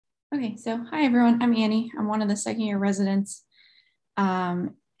Okay, so hi everyone, I'm Annie. I'm one of the second year residents. And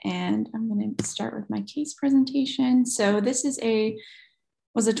I'm going to start with my case presentation. So this was a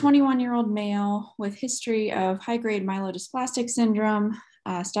 21-year-old male with history of high-grade myelodysplastic syndrome,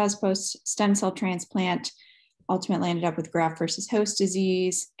 status post stem cell transplant, ultimately ended up with graft versus host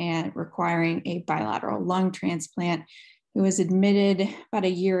disease and requiring a bilateral lung transplant, who was admitted about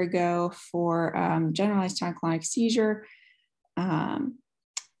a year ago for generalized tonic-clonic seizure.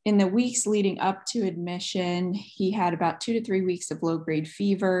 In the weeks leading up to admission, he had about 2 to 3 weeks of low-grade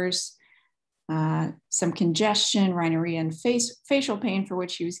fevers, some congestion, rhinorrhea, and facial pain, for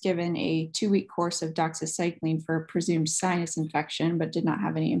which he was given a 2-week course of doxycycline for a presumed sinus infection, but did not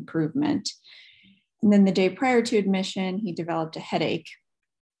have any improvement. And then the day prior to admission, he developed a headache.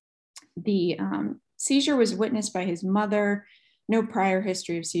 The seizure was witnessed by his mother. No prior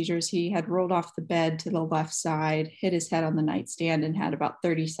history of seizures. He had rolled off the bed to the left side, hit his head on the nightstand, and had about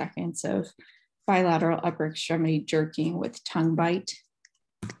 30 seconds of bilateral upper extremity jerking with tongue bite.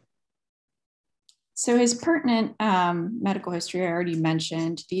 So his pertinent medical history, I already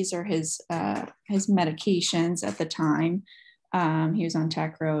mentioned. These are his medications at the time. He was on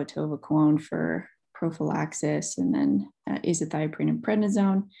Tacro, atovaquone for prophylaxis, and then azathioprine and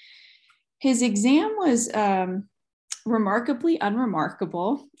prednisone. His exam was remarkably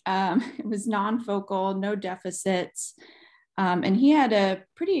unremarkable. It was non-focal, no deficits, and he had a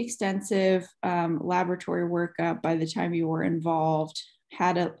pretty extensive laboratory workup by the time you were involved,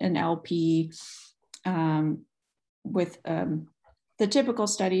 had an LP with the typical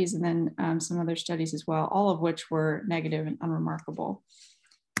studies, and then some other studies as well, all of which were negative and unremarkable.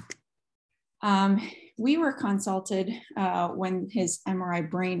 We were consulted when his MRI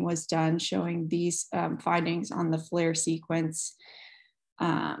brain was done, showing these findings on the FLAIR sequence,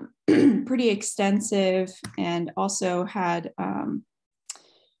 pretty extensive, and also had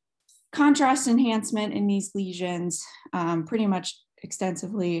contrast enhancement in these lesions pretty much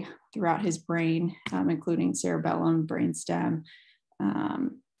extensively throughout his brain, including cerebellum, brainstem,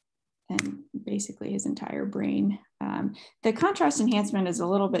 and basically his entire brain. The contrast enhancement is a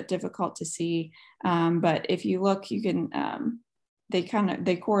little bit difficult to see, but if you look, you can,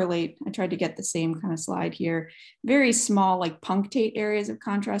 they correlate. I tried to get the same kind of slide here. Very small, like punctate areas of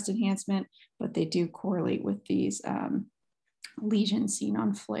contrast enhancement, but they do correlate with these lesions seen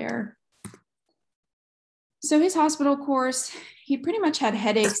on FLAIR. So his hospital course, he pretty much had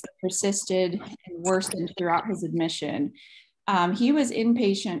headaches that persisted and worsened throughout his admission. He was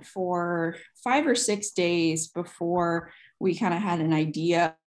inpatient for 5 or 6 days before we kind of had an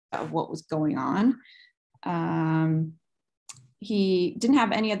idea of what was going on. He didn't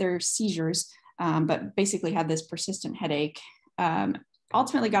have any other seizures, but basically had this persistent headache.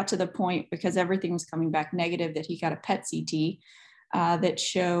 Ultimately got to the point, because everything was coming back negative, that he got a PET CT that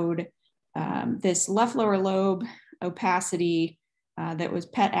showed this left lower lobe opacity that was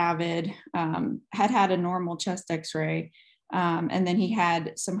PET avid, had a normal chest x-ray. And then he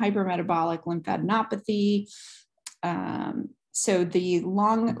had some hypermetabolic lymphadenopathy. So the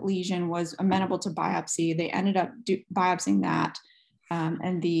lung lesion was amenable to biopsy. They ended up biopsying that,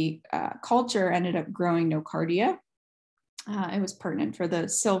 and the culture ended up growing nocardia. It was pertinent for the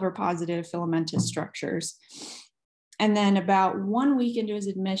silver positive filamentous structures. And then about 1 week into his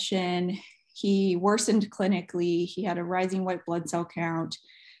admission, he worsened clinically. He had a rising white blood cell count,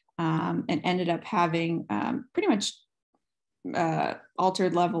 and ended up having pretty much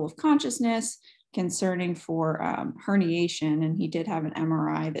altered level of consciousness, concerning for herniation. And he did have an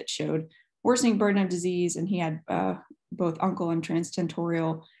MRI that showed worsening burden of disease, and he had both uncal and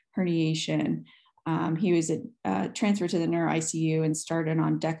transtentorial herniation. He was transferred to the neuro ICU and started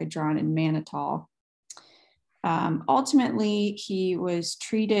on Decadron and mannitol. Ultimately, he was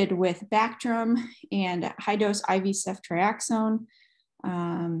treated with Bactrim and high-dose IV ceftriaxone,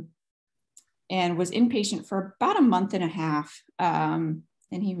 and was inpatient for about a month and a half.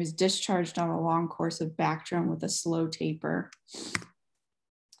 And he was discharged on a long course of Bactrim with a slow taper.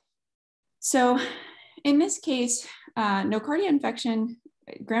 So in this case, nocardia infection,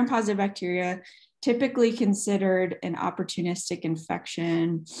 gram-positive bacteria, typically considered an opportunistic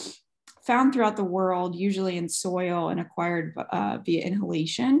infection, found throughout the world, usually in soil and acquired via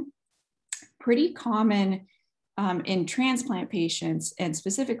inhalation. Pretty common in transplant patients, and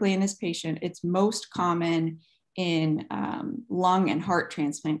specifically in this patient, it's most common in lung and heart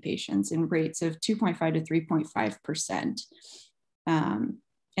transplant patients in rates of 2.5 to 3.5%.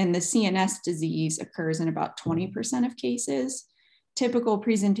 And the CNS disease occurs in about 20% of cases. Typical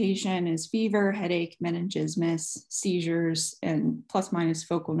presentation is fever, headache, meningismus, seizures, and plus minus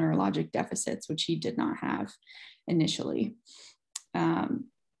focal neurologic deficits, which he did not have initially.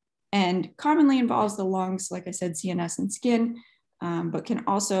 and commonly involves the lungs, like I said, CNS and skin, but can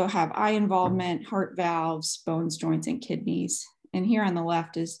also have eye involvement, heart valves, bones, joints, and kidneys. And here on the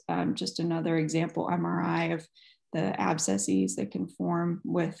left is just another example MRI of the abscesses that can form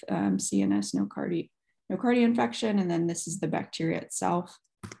with CNS nocardia infection. And then this is the bacteria itself.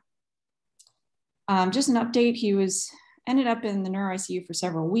 Just an update, he ended up in the neuro ICU for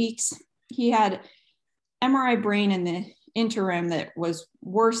several weeks. He had MRI brain in the interim that was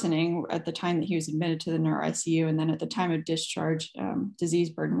worsening at the time that he was admitted to the neuro ICU. And then at the time of discharge, disease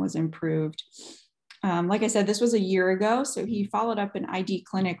burden was improved. Like I said, this was a year ago. So he followed up an ID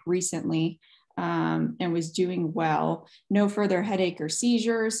clinic recently and was doing well. No further headache or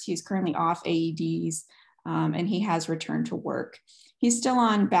seizures. He's currently off AEDs and he has returned to work. He's still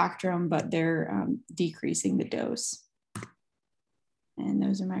on Bactrim, but they're decreasing the dose. And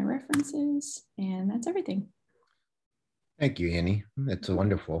those are my references, and that's everything. Thank you, Annie. That's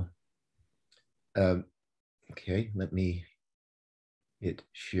wonderful. Okay, let me hit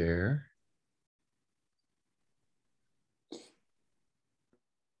share.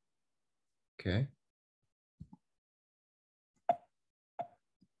 Okay.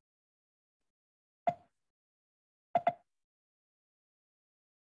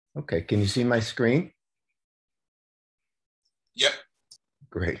 Okay, can you see my screen? Yep.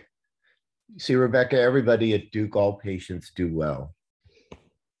 Great. See, Rebecca, everybody at Duke, all patients do well.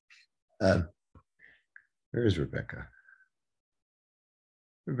 Where is Rebecca?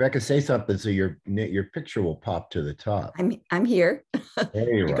 Rebecca, say something so your picture will pop to the top. I'm here.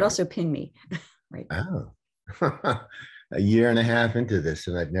 There you You are. could also pin me. Right. Oh, a year and a half into this,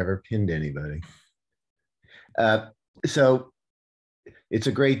 and I've never pinned anybody. So it's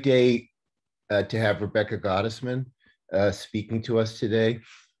a great day to have Rebecca Gottesman speaking to us today.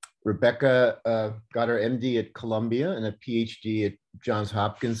 Rebecca got her MD at Columbia and a PhD at Johns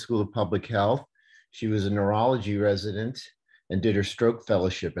Hopkins School of Public Health. She was a neurology resident and did her stroke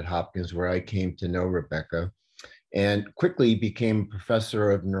fellowship at Hopkins, where I came to know Rebecca, and quickly became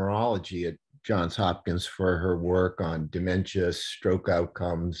professor of neurology at Johns Hopkins for her work on dementia, stroke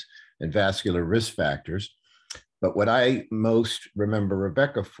outcomes, and vascular risk factors. But what I most remember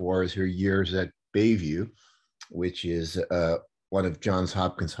Rebecca for is her years at Bayview, which is one of Johns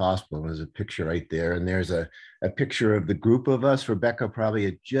Hopkins Hospital. There's a picture right there. And there's a picture of the group of us. Rebecca probably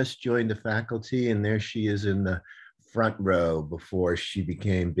had just joined the faculty, and there she is in the front row before she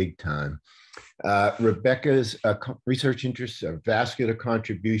became big time. Rebecca's research interests are vascular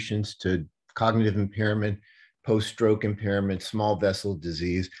contributions to cognitive impairment, post-stroke impairment, small vessel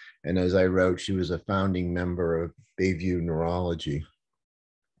disease. And as I wrote, she was a founding member of Bayview Neurology.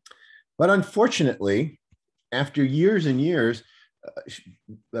 But unfortunately, after years and years,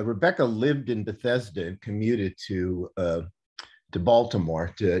 Rebecca lived in Bethesda and commuted to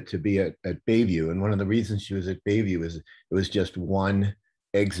Baltimore to be at Bayview. And one of the reasons she was at Bayview is it was just one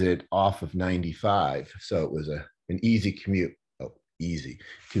exit off of 95. So it was an easy commute,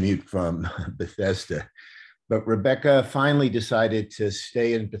 commute from Bethesda. But Rebecca finally decided to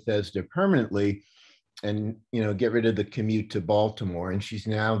stay in Bethesda permanently and, get rid of the commute to Baltimore. And she's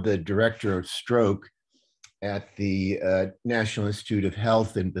now the director of stroke at the National Institute of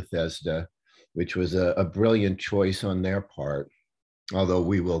Health in Bethesda, which was a brilliant choice on their part. Although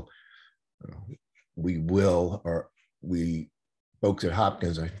we folks at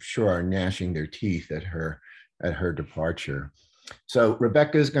Hopkins, I'm sure, are gnashing their teeth at her departure. So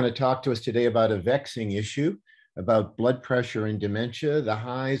Rebecca is going to talk to us today about a vexing issue about blood pressure and dementia, the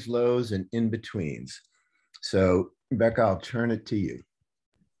highs, lows, and in-betweens. So Rebecca, I'll turn it to you.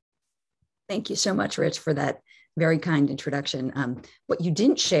 Thank you so much, Rich, for that very kind introduction. What you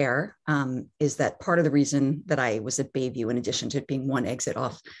didn't share is that part of the reason that I was at Bayview, in addition to it being one exit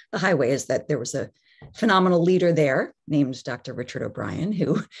off the highway, is that there was a phenomenal leader there named Dr. Richard O'Brien,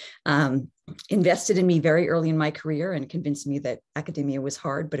 who invested in me very early in my career and convinced me that academia was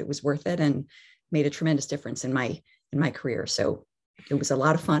hard, but it was worth it, and made a tremendous difference in my career. So it was a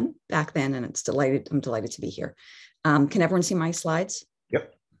lot of fun back then, and I'm delighted to be here. Can everyone see my slides?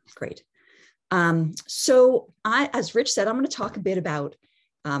 Yep. Great. So as Rich said, I'm going to talk a bit about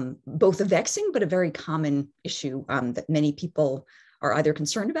both a vexing but a very common issue that many people are either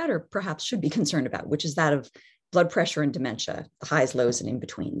concerned about or perhaps should be concerned about, which is that of blood pressure and dementia, the highs, lows, and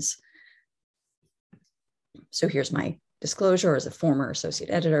in-betweens. So here's my disclosure as a former associate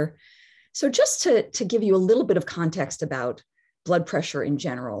editor. So just to give you a little bit of context about blood pressure in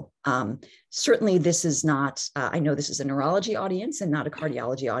general. Certainly this is not, I know this is a neurology audience and not a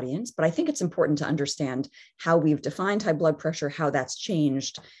cardiology audience, but I think it's important to understand how we've defined high blood pressure, how that's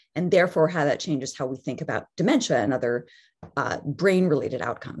changed, and therefore how that changes how we think about dementia and other brain-related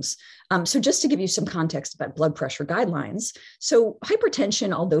outcomes. So just to give you some context about blood pressure guidelines, so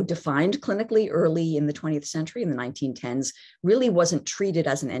hypertension, although defined clinically early in the 20th century, in the 1910s, really wasn't treated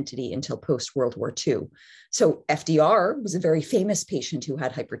as an entity until post-World War II. So FDR was a very famous patient who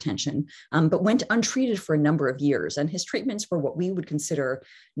had hypertension, but went untreated for a number of years. And his treatments were what we would consider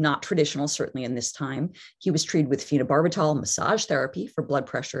not traditional, certainly in this time. He was treated with phenobarbital massage therapy for blood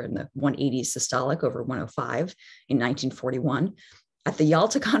pressure in the 180 systolic over 105 in 1941. At the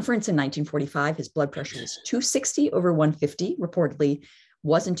Yalta Conference in 1945, his blood pressure was 260 over 150, reportedly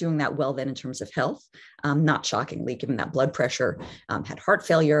wasn't doing that well then in terms of health, not shockingly, given that blood pressure, had heart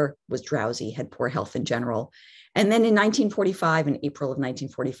failure, was drowsy, had poor health in general. And then in 1945, in April of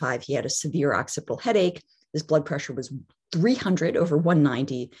 1945, he had a severe occipital headache. His blood pressure was 300 over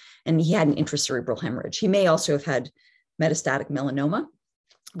 190, and he had an intracerebral hemorrhage. He may also have had metastatic melanoma,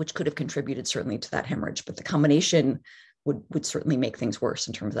 which could have contributed certainly to that hemorrhage, but the combination would certainly make things worse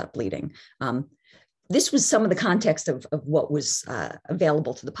in terms of that bleeding. This was some of the context of what was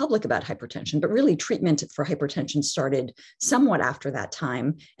available to the public about hypertension, but really treatment for hypertension started somewhat after that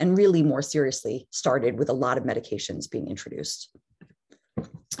time, and really more seriously started with a lot of medications being introduced.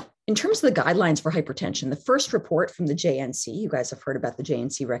 In terms of the guidelines for hypertension, the first report from the JNC, you guys have heard about the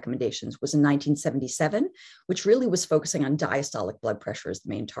JNC recommendations, was in 1977, which really was focusing on diastolic blood pressure as the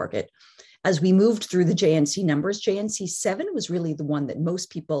main target. As we moved through the JNC numbers, JNC 7 was really the one that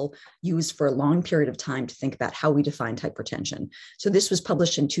most people used for a long period of time to think about how we defined hypertension. So this was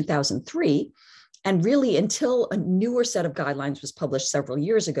published in 2003. And really, until a newer set of guidelines was published several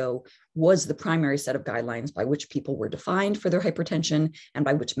years ago, was the primary set of guidelines by which people were defined for their hypertension and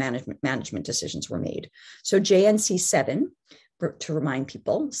by which management decisions were made. So JNC 7, to remind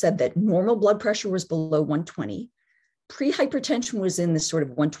people, said that normal blood pressure was below 120. Pre-hypertension was in this sort of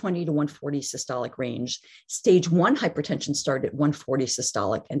 120 to 140 systolic range. Stage 1 hypertension started at 140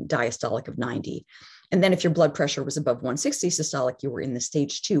 systolic and diastolic of 90. And then if your blood pressure was above 160 systolic, you were in the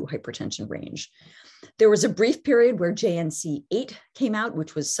stage 2 hypertension range. There was a brief period where JNC 8 came out,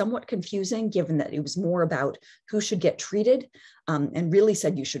 which was somewhat confusing, given that it was more about who should get treated, and really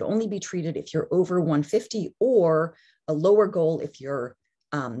said you should only be treated if you're over 150, or a lower goal if you're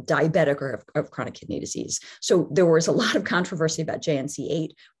diabetic or have chronic kidney disease. So there was a lot of controversy about JNC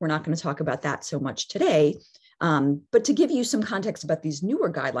 8. We're not going to talk about that so much today. But to give you some context about these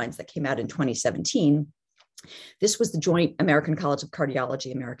newer guidelines that came out in 2017, this was the joint American College of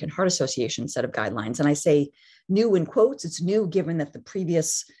Cardiology, American Heart Association set of guidelines. And I say new in quotes. It's new given that the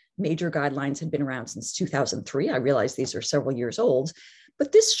previous major guidelines had been around since 2003. I realize these are several years old,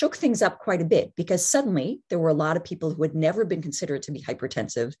 but this shook things up quite a bit because suddenly there were a lot of people who had never been considered to be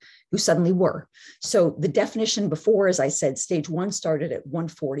hypertensive who suddenly were. So the definition before, as I said, stage 1 started at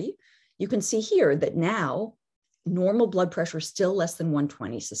 140. You can see here that now normal blood pressure still less than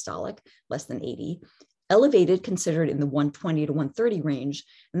 120 systolic, less than 80, elevated considered in the 120 to 130 range,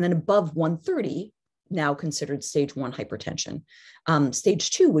 and then above 130 now considered stage 1 hypertension.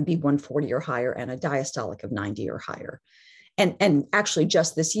 Stage 2 would be 140 or higher and a diastolic of 90 or higher. And actually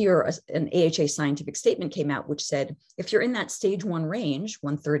just this year, an AHA scientific statement came out, which said, if you're in that stage 1 range,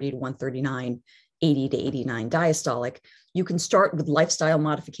 130 to 139, 80 to 89 diastolic, you can start with lifestyle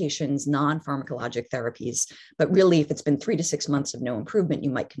modifications, non-pharmacologic therapies, but really if it's been 3 to 6 months of no improvement, you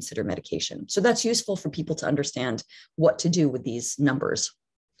might consider medication. So that's useful for people to understand what to do with these numbers.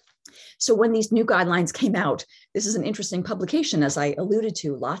 So when these new guidelines came out, this is an interesting publication. As I alluded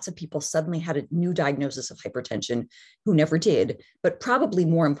to, lots of people suddenly had a new diagnosis of hypertension who never did, but probably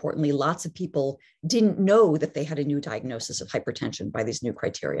more importantly, lots of people didn't know that they had a new diagnosis of hypertension by these new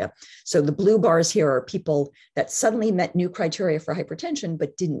criteria. So the blue bars here are people that suddenly met new criteria for hypertension,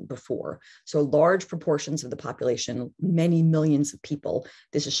 but didn't before. So large proportions of the population, many millions of people.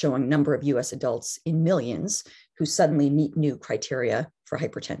 This is showing number of US adults in millions who suddenly meet new criteria for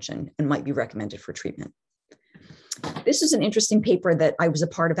hypertension and might be recommended for treatment. This is an interesting paper that I was a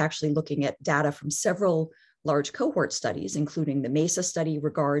part of, actually looking at data from several large cohort studies, including the MESA study,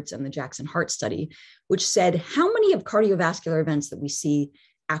 REGARDS, and the Jackson Heart study, which said how many of cardiovascular events that we see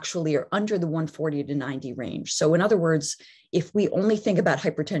actually are under the 140 to 90 range. So in other words, if we only think about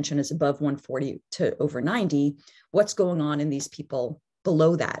hypertension as above 140 to over 90, what's going on in these people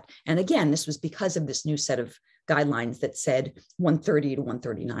below that? And again, this was because of this new set of guidelines that said 130 to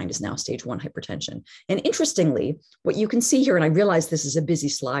 139 is now stage 1 hypertension. And interestingly, what you can see here, and I realize this is a busy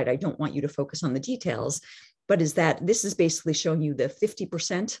slide, I don't want you to focus on the details, but is that this is basically showing you the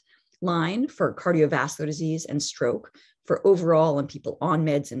 50% line for cardiovascular disease and stroke for overall and people on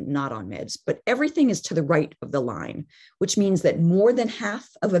meds and not on meds. But everything is to the right of the line, which means that more than half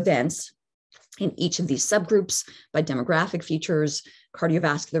of events in each of these subgroups by demographic features,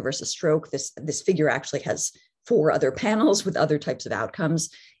 cardiovascular versus stroke. This figure actually has 4 other panels with other types of outcomes.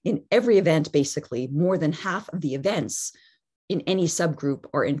 In every event, basically, more than half of the events in any subgroup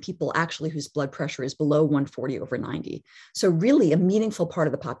are in people actually whose blood pressure is below 140/90. So really a meaningful part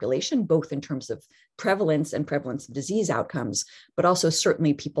of the population, both in terms of prevalence and prevalence of disease outcomes, but also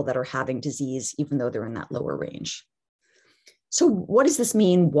certainly people that are having disease, even though they're in that lower range. So what does this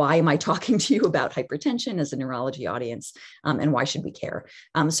mean? Why am I talking to you about hypertension as a neurology audience, and why should we care?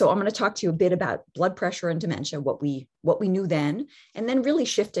 So I'm going to talk to you a bit about blood pressure and dementia, what we knew then, and then really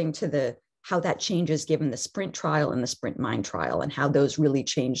shifting to how that changes given the SPRINT trial and the SPRINT-MIND trial, and how those really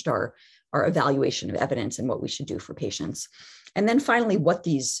changed our evaluation of evidence and what we should do for patients. And then finally, what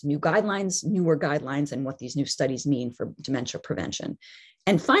these newer guidelines, and what these new studies mean for dementia prevention.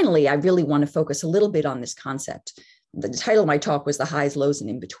 And finally, I really want to focus a little bit on this concept. The title of my talk was The Highs, Lows, and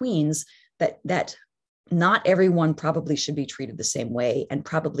In-Betweens, that not everyone probably should be treated the same way, and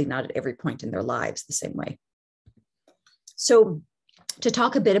probably not at every point in their lives the same way. So to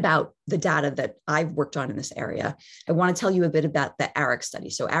talk a bit about the data that I've worked on in this area, I want to tell you a bit about the ARIC study.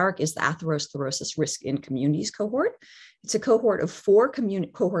 So ARIC is the Atherosclerosis Risk in Communities cohort. It's a cohort of 4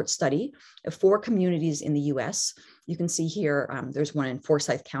 cohort study of 4 communities in the US. You can see here, there's one in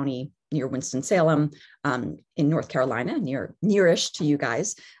Forsyth County near Winston-Salem, in North Carolina, nearish to you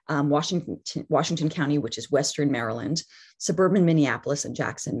guys, Washington County, which is Western Maryland, suburban Minneapolis, and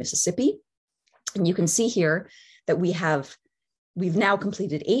Jackson, Mississippi. And you can see here that we've now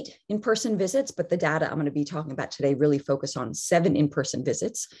completed 8 in-person visits, but the data I'm going to be talking about today really focus on 7 in-person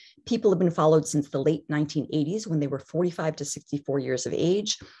visits. People have been followed since the late 1980s when they were 45 to 64 years of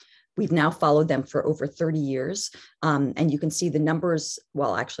age. We've now followed them for over 30 years. And you can see the numbers.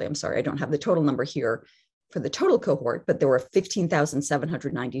 Well, actually, I'm sorry, I don't have the total number here for the total cohort, but there were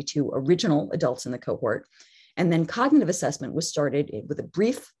 15,792 original adults in the cohort. And then cognitive assessment was started with a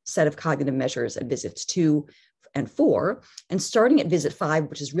brief set of cognitive measures at visits 2 and 4. And starting at visit 5,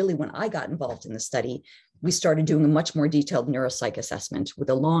 which is really when I got involved in the study, we started doing a much more detailed neuropsych assessment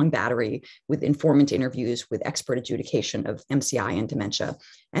with a long battery, with informant interviews, with expert adjudication of MCI and dementia.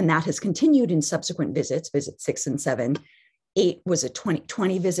 And that has continued in subsequent visits, visit 6 and 7. 8 was a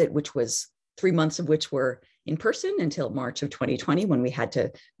 2020 visit, which was 3 months of which were in person until March of 2020, when we had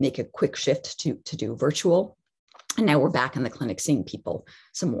to make a quick shift to do virtual. And now we're back in the clinic seeing people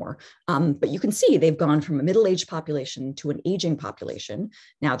some more. But you can see they've gone from a middle-aged population to an aging population.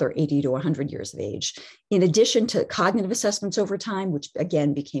 Now they're 80 to 100 years of age. In addition to cognitive assessments over time, which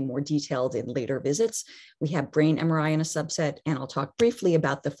again became more detailed in later visits, we have brain MRI in a subset. And I'll talk briefly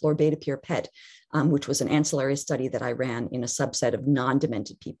about the florbetapir PET, which was an ancillary study that I ran in a subset of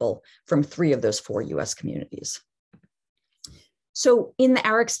non-demented people from 3 of those 4 US communities. So in the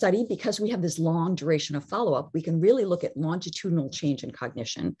ARIC study, because we have this long duration of follow-up, we can really look at longitudinal change in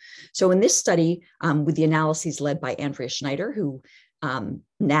cognition. So in this study, with the analyses led by Andrea Schneider, who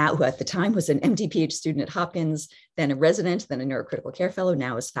at the time was an MD-PhD student at Hopkins, then a resident, then a neurocritical care fellow,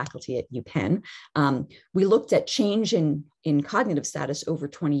 now is faculty at UPenn. We looked at change in cognitive status over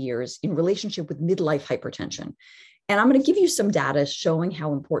 20 years in relationship with midlife hypertension. And I'm going to give you some data showing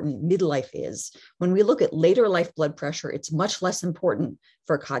how important midlife is. When we look at later life blood pressure, it's much less important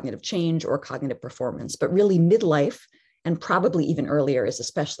for cognitive change or cognitive performance, but really midlife, and probably even earlier, is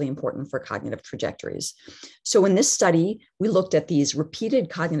especially important for cognitive trajectories. So in this study, we looked at these repeated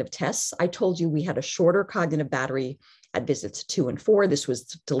cognitive tests. I told you we had a shorter cognitive battery at visits 2 and 4. This was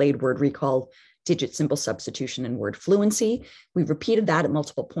delayed word recall, digit symbol substitution, and word fluency. We repeated that at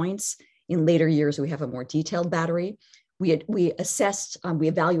multiple points. In later years, we have a more detailed battery. We assessed, we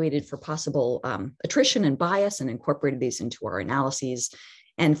evaluated for possible attrition and bias and incorporated these into our analyses.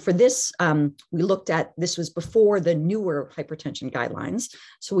 And for this, we looked at, this was before the newer hypertension guidelines.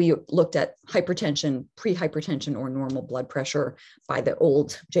 So we looked at hypertension, pre-hypertension, or normal blood pressure by the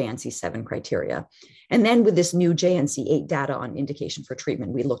old JNC7 criteria. And then with this new JNC8 data on indication for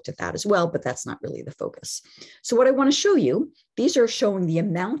treatment, we looked at that as well, but that's not really the focus. So what I want to show you, these are showing the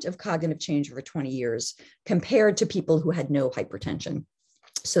amount of cognitive change over 20 years compared to people who had no hypertension.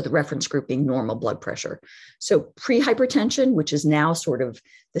 So the reference group being normal blood pressure. So pre-hypertension, which is now sort of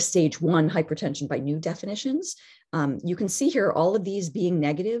the stage 1 hypertension by new definitions, you can see here all of these being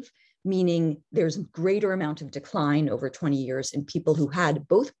negative, meaning there's a greater amount of decline over 20 years in people who had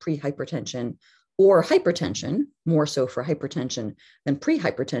both pre-hypertension or hypertension, more so for hypertension than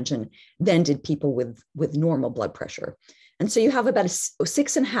pre-hypertension, than did people with normal blood pressure. And so you have about a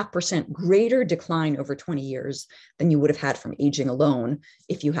 6.5% greater decline over 20 years than you would have had from aging alone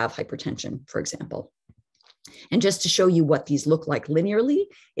if you have hypertension, for example. And just to show you what these look like linearly,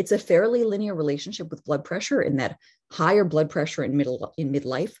 it's a fairly linear relationship with blood pressure in that higher blood pressure in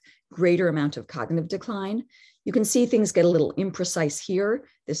midlife, greater amount of cognitive decline. You can see things get a little imprecise here.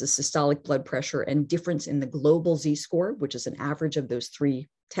 This is systolic blood pressure and difference in the global Z-score, which is an average of those 3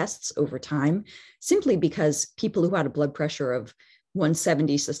 tests over time, simply because people who had a blood pressure of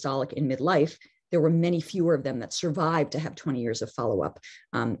 170 systolic in midlife, there were many fewer of them that survived to have 20 years of follow-up,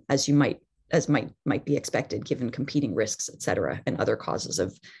 as might be expected given competing risks, et cetera, and other causes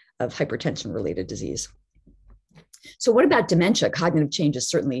of hypertension-related disease. So what about dementia? Cognitive change is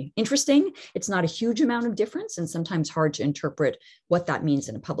certainly interesting. It's not a huge amount of difference and sometimes hard to interpret what that means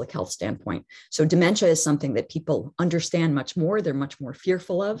in a public health standpoint. So dementia is something that people understand much more. They're much more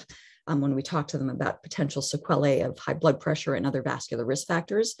fearful of when we talk to them about potential sequelae of high blood pressure and other vascular risk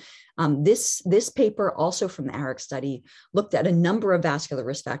factors. This paper, also from the ARIC study, looked at a number of vascular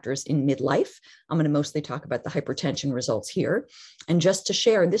risk factors in midlife. I'm going to mostly talk about the hypertension results here. And just to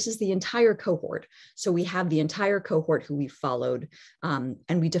share, this is the entire cohort. So we have the entire cohort who we followed, and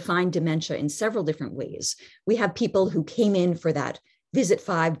we defined dementia in several different ways. We have people who came in for that visit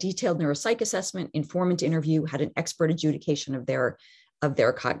 5 detailed neuropsych assessment, informant interview, had an expert adjudication of their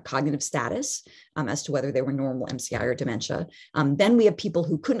cognitive status as to whether they were normal MCI or dementia. Then we have people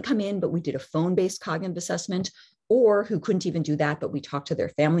who couldn't come in, but we did a phone-based cognitive assessment, or who couldn't even do that, but we talked to their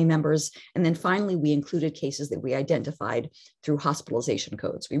family members. And then finally, we included cases that we identified through hospitalization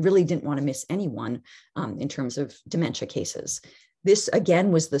codes. We really didn't want to miss anyone in terms of dementia cases. This,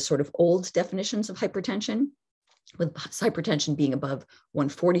 again, was the sort of old definitions of hypertension, with hypertension being above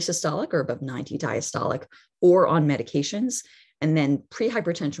 140 systolic or above 90 diastolic or on medications. And then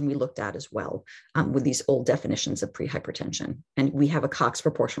pre-hypertension we looked at as well with these old definitions of pre-hypertension. And we have a Cox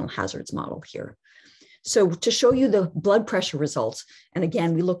proportional hazards model here. So to show you the blood pressure results, and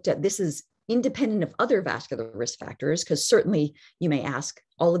again, we looked at, this is independent of other vascular risk factors, because certainly you may ask,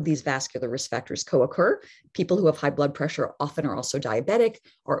 all of these vascular risk factors co-occur. People who have high blood pressure often are also diabetic,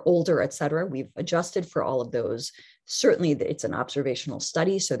 are older, et cetera. We've adjusted for all of those. Certainly it's an observational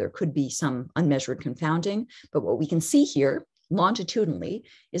study, so there could be some unmeasured confounding, but what we can see here longitudinally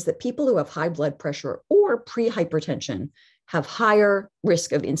is that people who have high blood pressure or pre-hypertension have higher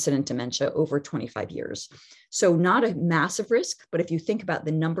risk of incident dementia over 25 years. So not a massive risk, but if you think about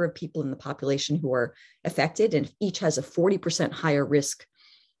the number of people in the population who are affected, and if each has a 40% higher risk,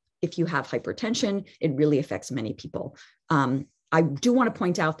 if you have hypertension, it really affects many people. I do want to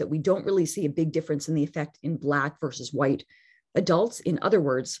point out that we don't really see a big difference in the effect in Black versus white adults. In other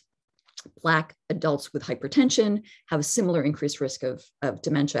words, Black adults with hypertension have a similar increased risk of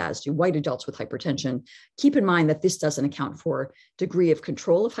dementia as do white adults with hypertension. Keep in mind that this doesn't account for degree of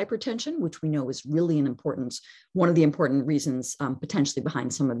control of hypertension, which we know is really one of the important reasons potentially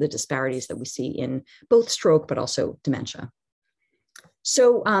behind some of the disparities that we see in both stroke, but also dementia.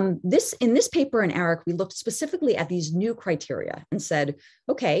 So in this paper in ARIC, we looked specifically at these new criteria and said,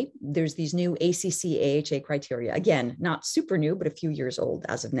 okay, there's these new ACC-AHA criteria. Again, not super new, but a few years old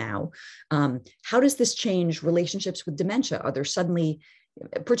as of now. How does this change relationships with dementia? Are there suddenly,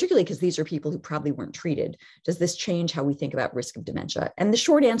 particularly because these are people who probably weren't treated, does this change how we think about risk of dementia? And the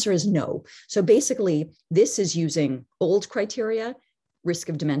short answer is no. So basically, this is using old criteria, risk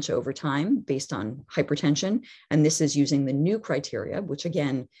of dementia over time based on hypertension. And this is using the new criteria, which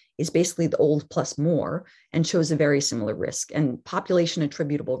again is basically the old plus more, and shows a very similar risk. And population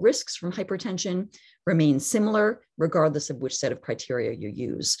attributable risks from hypertension remain similar regardless of which set of criteria you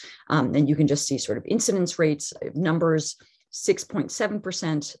use. And you can just see sort of incidence rates, numbers,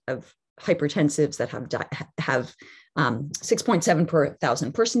 6.7% of hypertensives that have 6.7 per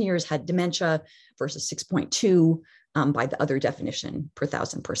 1,000 person years had dementia versus 6.2 by the other definition per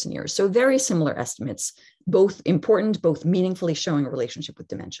 1,000 person years. So very similar estimates, both important, both meaningfully showing a relationship with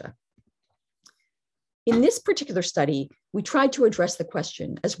dementia. In this particular study, we tried to address the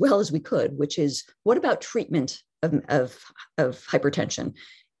question as well as we could, which is, what about treatment of hypertension?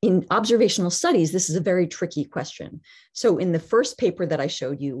 In observational studies, this is a very tricky question. So in the first paper that I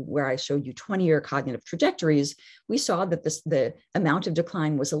showed you, where I showed you 20-year cognitive trajectories, we saw that the amount of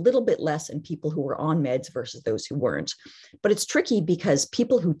decline was a little bit less in people who were on meds versus those who weren't. But it's tricky because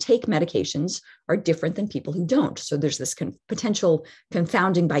people who take medications are different than people who don't. So there's this potential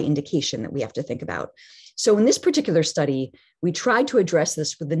confounding by indication that we have to think about. So in this particular study, we tried to address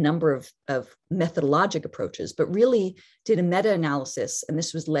this with a number of methodologic approaches, but really did a meta-analysis, and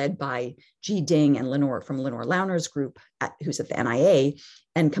this was led by G. Ding and Lenore from Lenore Launer's group, who's at the NIA,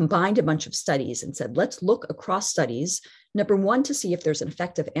 and combined a bunch of studies and said, let's look across studies, number one, to see if there's an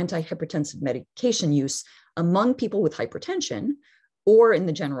effect of antihypertensive medication use among people with hypertension, or in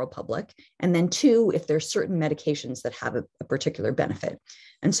the general public. And then 2, if there's certain medications that have a particular benefit.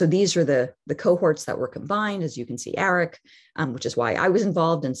 And so these are the cohorts that were combined, as you can see, ARIC, which is why I was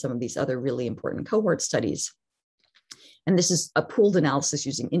involved in some of these other really important cohort studies. And this is a pooled analysis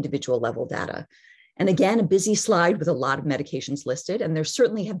using individual level data. And again, a busy slide with a lot of medications listed. And there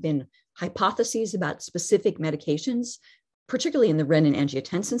certainly have been hypotheses about specific medications, particularly in the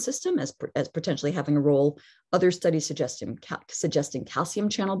renin-angiotensin system, as potentially having a role. Other studies suggesting calcium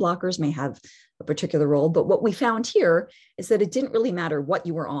channel blockers may have a particular role. But what we found here is that it didn't really matter what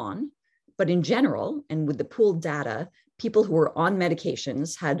you were on, but in general, and with the pooled data, people who were on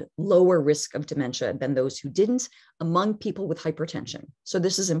medications had lower risk of dementia than those who didn't among people with hypertension. So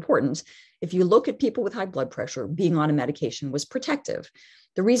this is important. If you look at people with high blood pressure, being on a medication was protective.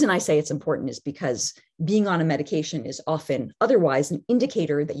 The reason I say it's important is because being on a medication is often otherwise an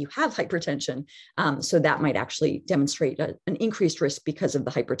indicator that you have hypertension. So that might actually demonstrate an increased risk because of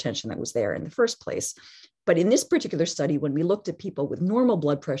the hypertension that was there in the first place. But in this particular study, when we looked at people with normal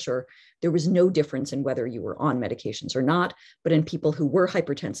blood pressure, there was no difference in whether you were on medications or not. But in people who were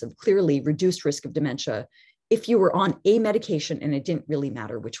hypertensive, clearly reduced risk of dementia if you were on a medication, and it didn't really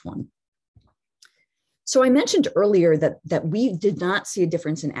matter which one. So I mentioned earlier that we did not see a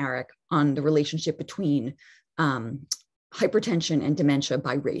difference in ARIC on the relationship between hypertension and dementia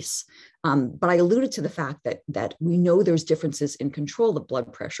by race. But I alluded to the fact that we know there's differences in control of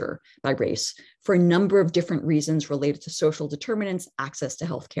blood pressure by race for a number of different reasons related to social determinants, access to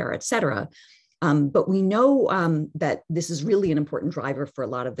healthcare, et cetera. But we know that this is really an important driver for a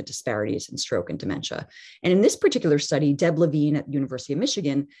lot of the disparities in stroke and dementia. And in this particular study, Deb Levine at the University of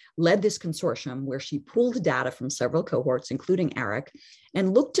Michigan led this consortium where she pooled data from several cohorts, including ARIC,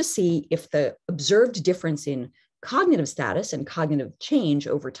 and looked to see if the observed difference in cognitive status and cognitive change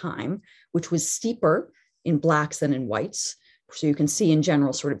over time, which was steeper in Blacks than in whites. So you can see in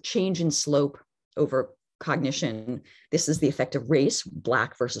general sort of change in slope over cognition. This is the effect of race.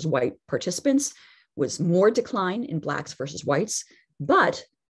 Black versus white participants was more decline in Blacks versus whites. But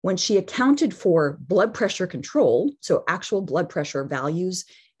when she accounted for blood pressure control, so actual blood pressure values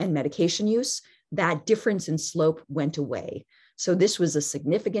and medication use, that difference in slope went away. So this was a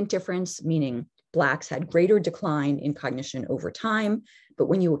significant difference, meaning Blacks had greater decline in cognition over time, but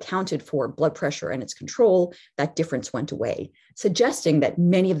when you accounted for blood pressure and its control, that difference went away, suggesting that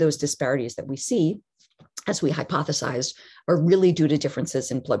many of those disparities that we see, as we hypothesized, are really due to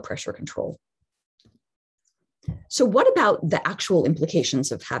differences in blood pressure control. So what about the actual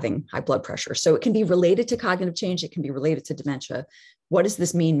implications of having high blood pressure? So it can be related to cognitive change, it can be related to dementia. What does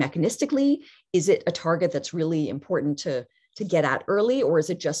this mean mechanistically? Is it a target that's really important to get at early, or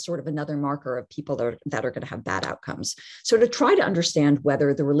is it just sort of another marker of people that are going to have bad outcomes? So to try to understand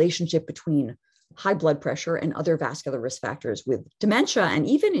whether the relationship between high blood pressure and other vascular risk factors with dementia, and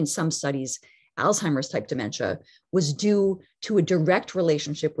even in some studies, Alzheimer's type dementia, was due to a direct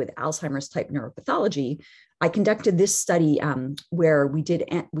relationship with Alzheimer's type neuropathology, I conducted this study where we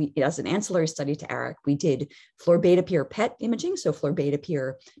as an ancillary study to ARIC, we did florbetapir PET imaging. So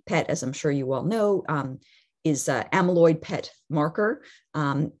florbetapir PET, as I'm sure you all know, is amyloid PET marker. We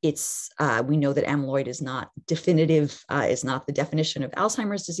know that amyloid is not definitive, is not the definition of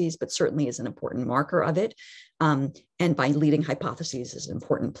Alzheimer's disease, but certainly is an important marker of it. And by leading hypotheses is an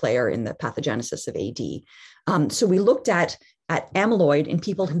important player in the pathogenesis of AD. So we looked at amyloid in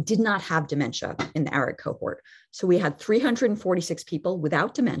people who did not have dementia in the ARIC cohort. So we had 346 people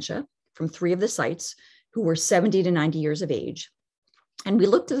without dementia from 3 of the sites who were 70 to 90 years of age. And we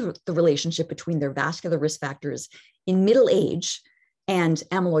looked at the relationship between their vascular risk factors in middle age and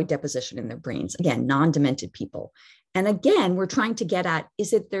amyloid deposition in their brains. Again, non-demented people. And again, we're trying to get at,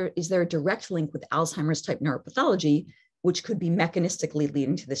 is there a direct link with Alzheimer's type neuropathology, which could be mechanistically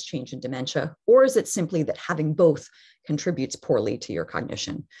leading to this change in dementia? Or is it simply that having both contributes poorly to your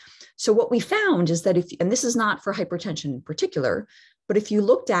cognition? So what we found is that and this is not for hypertension in particular, but if you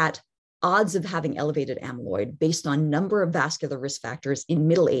looked at odds of having elevated amyloid based on number of vascular risk factors in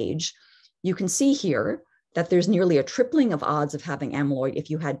middle age, you can see here that there's nearly a tripling of odds of having amyloid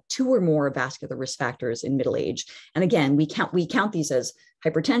if you had 2 or more vascular risk factors in middle age. And again, we count these as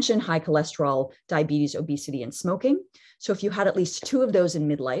hypertension, high cholesterol, diabetes, obesity, and smoking. So if you had at least 2 of those in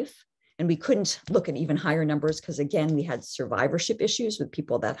midlife, and we couldn't look at even higher numbers because, again, we had survivorship issues with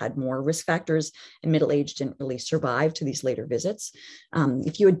people that had more risk factors and middle age didn't really survive to these later visits.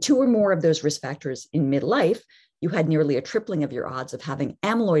 If you had 2 or more of those risk factors in midlife, you had nearly a tripling of your odds of having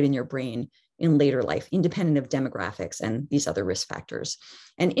amyloid in your brain in later life, independent of demographics and these other risk factors.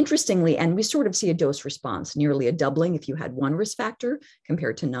 And interestingly, and we sort of see a dose response, nearly a doubling if you had one risk factor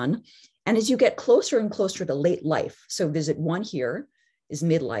compared to none. And as you get closer and closer to late life, so visit 1 here is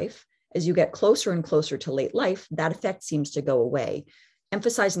midlife, as you get closer and closer to late life, that effect seems to go away,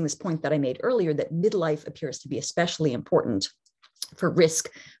 emphasizing this point that I made earlier that midlife appears to be especially important for risk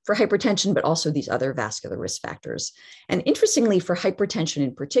for hypertension, but also these other vascular risk factors. And interestingly, for hypertension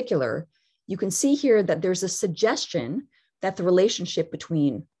in particular, you can see here that there's a suggestion that the relationship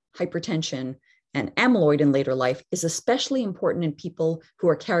between hypertension and amyloid in later life is especially important in people who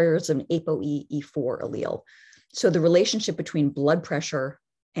are carriers of an ApoE4 allele. So the relationship between blood pressure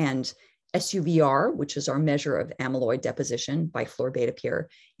and SUVR, which is our measure of amyloid deposition by fluor beta peer,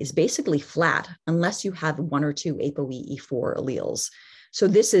 is basically flat unless you have 1 or 2 ApoE4 alleles. So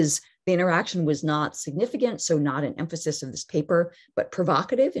the interaction was not significant, so not an emphasis of this paper, but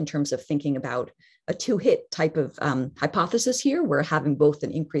provocative in terms of thinking about a 2-hit type of hypothesis here, where having both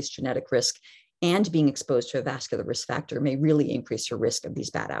an increased genetic risk and being exposed to a vascular risk factor may really increase your risk of these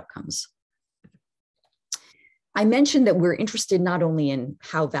bad outcomes. I mentioned that we're interested not only in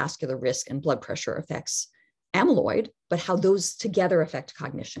how vascular risk and blood pressure affects amyloid, but how those together affect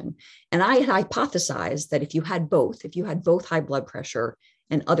cognition. And I had hypothesized that if you had both high blood pressure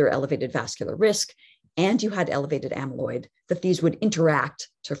and other elevated vascular risk, and you had elevated amyloid, that these would interact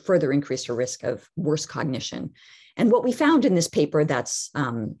to further increase your risk of worse cognition. And what we found in this paper that's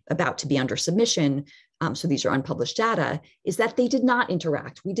about to be under submission, so these are unpublished data, is that they did not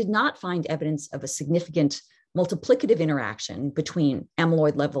interact. We did not find evidence of a significant multiplicative interaction between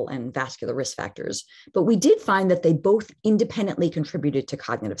amyloid level and vascular risk factors, but we did find that they both independently contributed to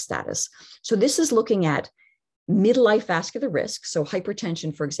cognitive status. So this is looking at midlife vascular risk, so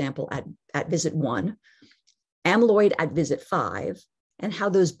hypertension, for example, at visit 1, amyloid at visit 5, and how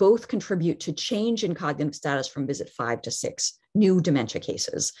those both contribute to change in cognitive status from visit 5 to 6, new dementia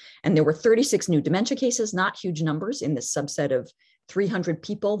cases. And there were 36 new dementia cases, not huge numbers in this subset of 300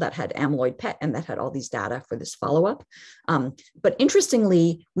 people that had amyloid PET and that had all these data for this follow-up. But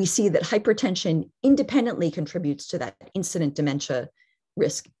interestingly, we see that hypertension independently contributes to that incident dementia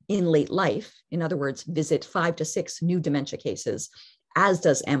risk in late life. In other words, visit 5 to 6 new dementia cases, as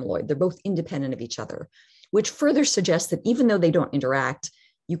does amyloid. They're both independent of each other, which further suggests that even though they don't interact,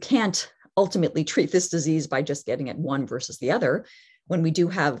 you can't ultimately treat this disease by just getting at one versus the other, when we do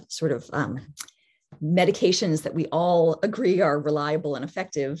have sort of medications that we all agree are reliable and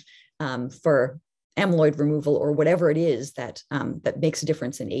effective for amyloid removal or whatever it is that, that makes a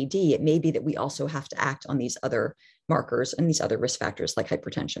difference in AD. It may be that we also have to act on these other markers and these other risk factors like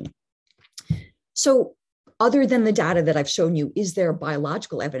hypertension. So other than the data that I've shown you, is there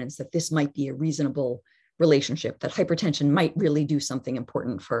biological evidence that this might be a reasonable relationship, that hypertension might really do something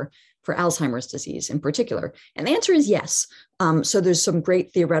important for Alzheimer's disease in particular? And the answer is yes. So there's some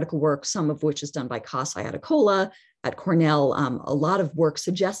great theoretical work, some of which is done by Kos Iadakola at Cornell, a lot of work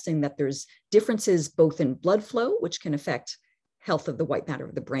suggesting that there's differences both in blood flow, which can affect health of the white matter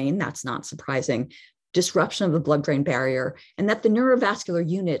of the brain. That's not surprising. Disruption of the blood-brain barrier, and that the neurovascular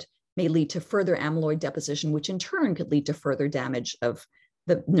unit may lead to further amyloid deposition, which in turn could lead to further damage of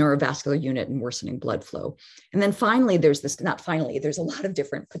the neurovascular unit and worsening blood flow. And then finally, there's this, not finally, there's a lot of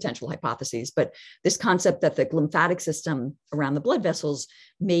different potential hypotheses, but this concept that the lymphatic system around the blood vessels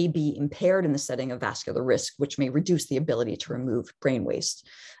may be impaired in the setting of vascular risk, which may reduce the ability to remove brain waste.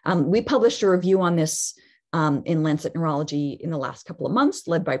 We published a review on this in Lancet Neurology in the last couple of months,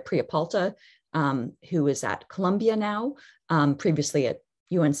 led by Priya Palta, who is at Columbia now, previously at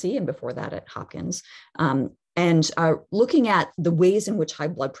UNC and before that at Hopkins. And looking at the ways in which high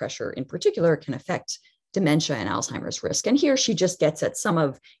blood pressure in particular can affect dementia and Alzheimer's risk. And here she just gets at some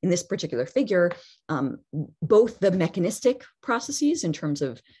of, in this particular figure, both the mechanistic processes in terms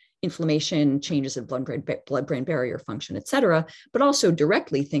of inflammation, changes in blood-brain barrier function, et cetera, but also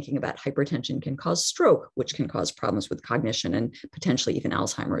directly thinking about hypertension can cause stroke, which can cause problems with cognition and potentially even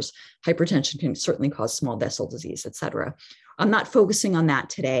Alzheimer's. Hypertension can certainly cause small vessel disease, et cetera. I'm not focusing on that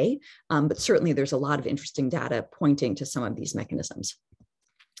today, but certainly there's a lot of interesting data pointing to some of these mechanisms.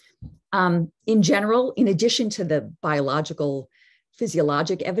 In general, in addition to the biological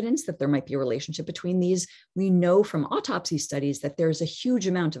physiologic evidence that there might be a relationship between these, we know from autopsy studies that there's a huge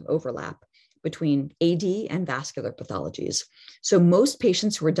amount of overlap between AD and vascular pathologies. So most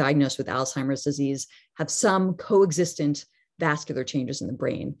patients who are diagnosed with Alzheimer's disease have some coexistent vascular changes in the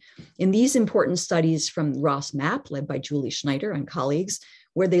brain. In these important studies from Ross MAP, led by Julie Schneider and colleagues,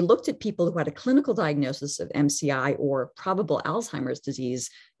 where they looked at people who had a clinical diagnosis of MCI or probable Alzheimer's disease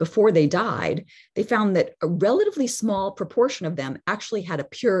before they died. They found that a relatively small proportion of them actually had a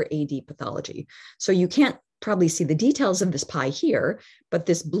pure AD pathology. So you can't probably see the details of this pie here, but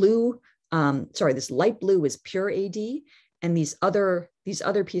this this light blue is pure AD, and these other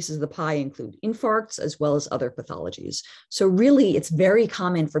pieces of the pie include infarcts as well as other pathologies. So really, it's very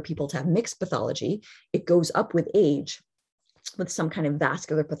common for people to have mixed pathology. It goes up with age, with some kind of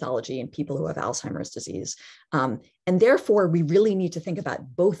vascular pathology in people who have Alzheimer's disease. And therefore, we really need to think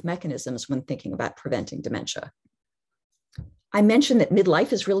about both mechanisms when thinking about preventing dementia. I mentioned that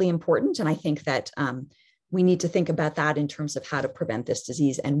midlife is really important, and I think that we need to think about that in terms of how to prevent this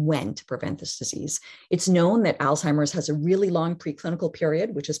disease and when to prevent this disease. It's known that Alzheimer's has a really long preclinical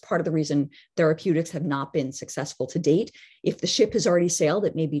period, which is part of the reason therapeutics have not been successful to date. If the ship has already sailed,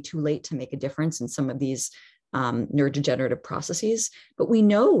 it may be too late to make a difference in some of these neurodegenerative processes. But we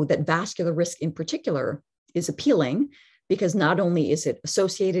know that vascular risk in particular is appealing because not only is it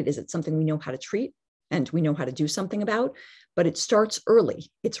associated, is it something we know how to treat and we know how to do something about, but it starts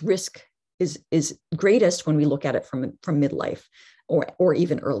early. Its risk is greatest when we look at it from midlife or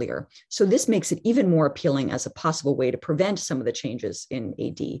even earlier. So this makes it even more appealing as a possible way to prevent some of the changes in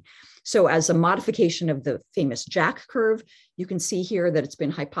AD. So as a modification of the famous Jack curve, you can see here that it's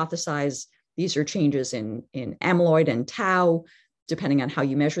been hypothesized. These are changes in amyloid and tau, depending on how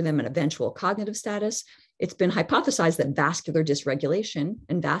you measure them, and eventual cognitive status. It's been hypothesized that vascular dysregulation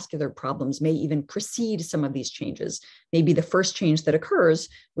and vascular problems may even precede some of these changes, maybe the first change that occurs,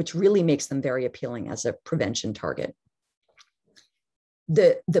 which really makes them very appealing as a prevention target.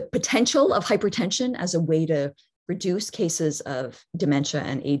 The potential of hypertension as a way to reduce cases of dementia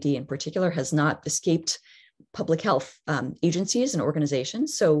and AD in particular has not escaped public health agencies and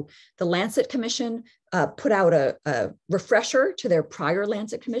organizations. So the Lancet Commission put out a refresher to their prior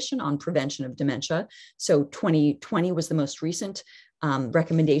Lancet Commission on prevention of dementia. So 2020 was the most recent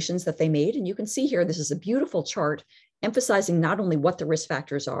recommendations that they made. And you can see here, this is a beautiful chart emphasizing not only what the risk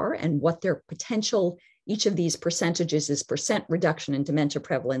factors are and what their potential, each of these percentages is percent reduction in dementia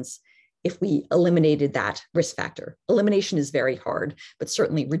prevalence if we eliminated that risk factor. Elimination is very hard, but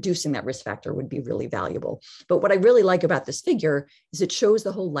certainly reducing that risk factor would be really valuable. But what I really like about this figure is it shows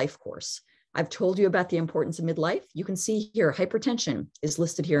the whole life course. I've told you about the importance of midlife. You can see here, hypertension is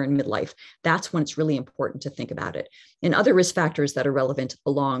listed here in midlife. That's when it's really important to think about it. And other risk factors that are relevant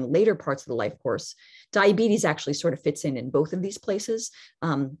along later parts of the life course, diabetes actually sort of fits in both of these places,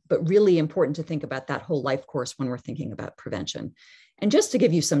 but really important to think about that whole life course when we're thinking about prevention. And just to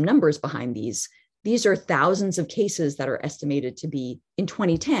give you some numbers behind these are thousands of cases that are estimated to be, in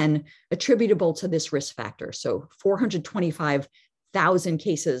 2010, attributable to this risk factor. So 425,000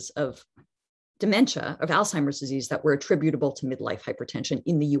 cases of dementia, of Alzheimer's disease, that were attributable to midlife hypertension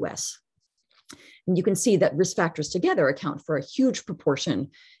in the US. And you can see that risk factors together account for a huge proportion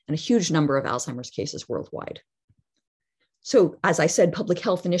and a huge number of Alzheimer's cases worldwide. So as I said, public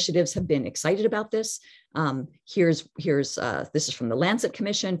health initiatives have been excited about this. This is from the Lancet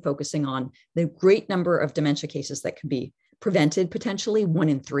Commission, focusing on the great number of dementia cases that can be prevented potentially, 1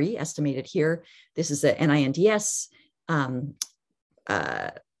 in 3 estimated here. This is a NINDS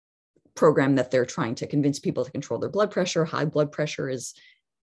program that they're trying to convince people to control their blood pressure. High blood pressure is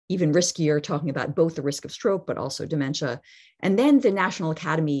even riskier, talking about both the risk of stroke, but also dementia. And then the National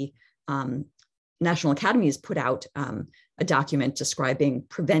Academy has put out a document describing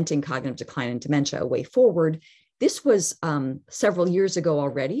preventing cognitive decline and dementia, a way forward. This was several years ago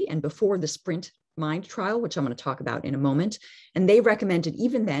already, and before the SPRINT Mind trial, which I'm going to talk about in a moment. And they recommended,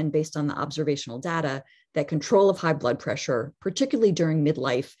 even then, based on the observational data, that control of high blood pressure, particularly during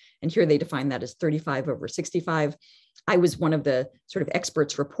midlife, and here they define that as 35 over 65. I was one of the sort of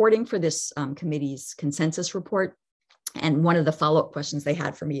experts reporting for this committee's consensus report. And one of the follow-up questions they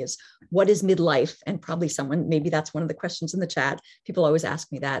had for me is, what is midlife? And probably maybe that's one of the questions in the chat. People always ask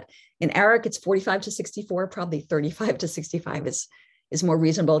me that. In ARIC, it's 45 to 64, probably 35 to 65 is more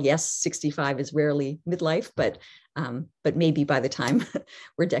reasonable. Yes, 65 is rarely midlife, but maybe by the time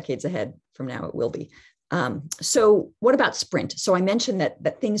we're decades ahead from now, it will be. So what about SPRINT? So I mentioned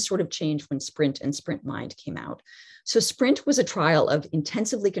that things sort of changed when SPRINT and SPRINT Mind came out. So SPRINT was a trial of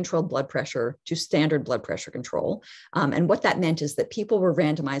intensively controlled blood pressure to standard blood pressure control. And what that meant is that people were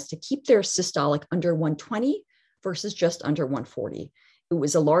randomized to keep their systolic under 120 versus just under 140. It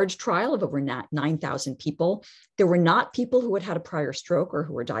was a large trial of over 9,000 people. There were not people who had had a prior stroke or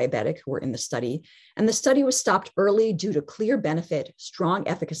who were diabetic who were in the study. And the study was stopped early due to clear benefit, strong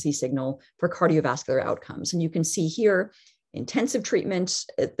efficacy signal for cardiovascular outcomes. And you can see here, intensive treatment,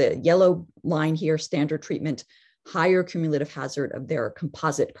 the yellow line here, standard treatment, higher cumulative hazard of their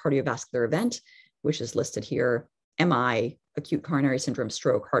composite cardiovascular event, which is listed here: MI, acute coronary syndrome,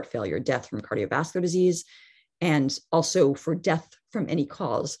 stroke, heart failure, death from cardiovascular disease, and also for death from any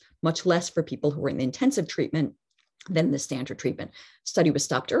cause, much less for people who were in the intensive treatment than the standard treatment. Study was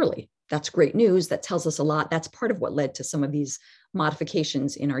stopped early. That's great news. That tells us a lot. That's part of what led to some of these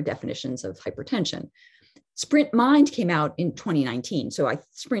modifications in our definitions of hypertension. Sprint Mind came out in 2019. So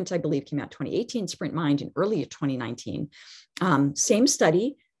Sprint, I believe, came out 2018, Sprint Mind in early 2019. Same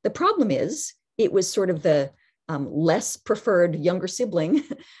study. The problem is it was sort of the less preferred younger sibling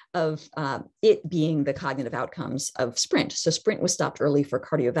of it being the cognitive outcomes of Sprint. So Sprint was stopped early for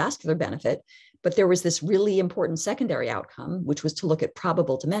cardiovascular benefit, but there was this really important secondary outcome, which was to look at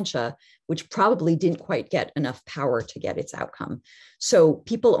probable dementia, which probably didn't quite get enough power to get its outcome. So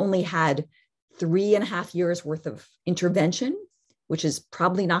people only had 3.5 years worth of intervention, which is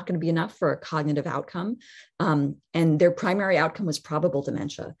probably not going to be enough for a cognitive outcome. And their primary outcome was probable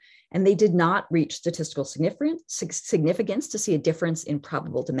dementia. And they did not reach statistical significance to see a difference in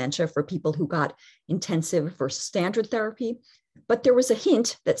probable dementia for people who got intensive versus standard therapy. But there was a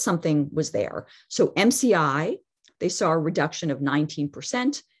hint that something was there. So MCI, they saw a reduction of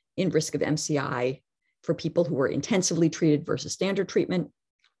 19% in risk of MCI for people who were intensively treated versus standard treatment.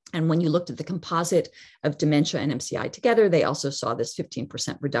 And when you looked at the composite of dementia and MCI together, they also saw this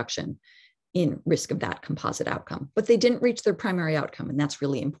 15% reduction in risk of that composite outcome. But they didn't reach their primary outcome, and that's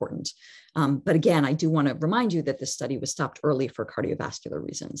really important. But again, I do want to remind you that this study was stopped early for cardiovascular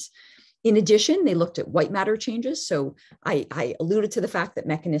reasons. In addition, they looked at white matter changes. So I alluded to the fact that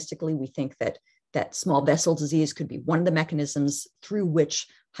mechanistically, we think that small vessel disease could be one of the mechanisms through which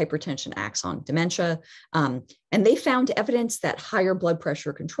hypertension acts on dementia. And they found evidence that higher blood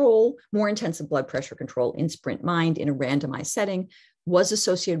pressure control, more intensive blood pressure control in Sprint Mind in a randomized setting was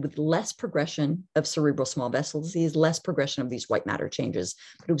associated with less progression of cerebral small vessel disease, less progression of these white matter changes,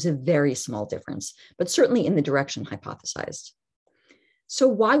 but it was a very small difference, but certainly in the direction hypothesized. So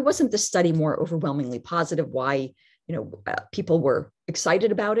why wasn't the study more overwhelmingly positive? Why, people were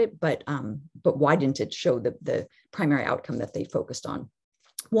excited about it, but why didn't it show the primary outcome that they focused on?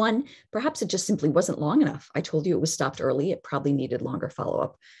 One, perhaps it just simply wasn't long enough. I told you it was stopped early. It probably needed longer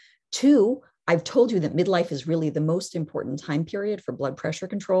follow-up. Two, I've told you that midlife is really the most important time period for blood pressure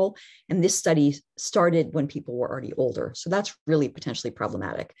control. And this study started when people were already older. So that's really potentially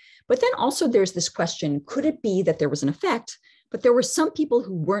problematic. But then also there's this question, could it be that there was an effect, but there were some people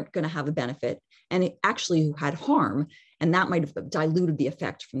who weren't going to have a benefit and actually who had harm, and that might have diluted the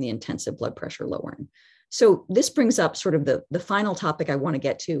effect from the intensive blood pressure lowering. So this brings up sort of the final topic I want to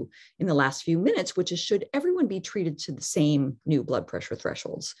get to in the last few minutes, which is, should everyone be treated to the same new blood pressure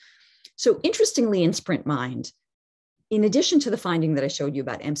thresholds? So interestingly, in Sprint Mind, in addition to the finding that I showed you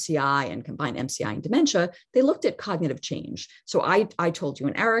about MCI and combined MCI and dementia, they looked at cognitive change. So I told you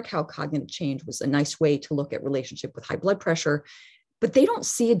and Eric how cognitive change was a nice way to look at relationship with high blood pressure, but they don't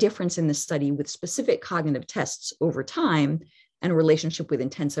see a difference in this study with specific cognitive tests over time and a relationship with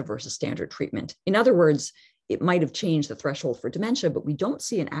intensive versus standard treatment. In other words, it might have changed the threshold for dementia, but we don't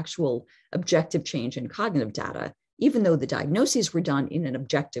see an actual objective change in cognitive data. Even though the diagnoses were done in an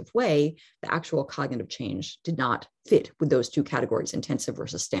objective way, the actual cognitive change did not fit with those two categories, intensive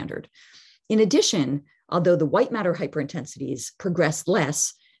versus standard. In addition, although the white matter hyperintensities progressed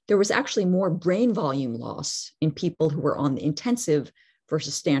less, there was actually more brain volume loss in people who were on the intensive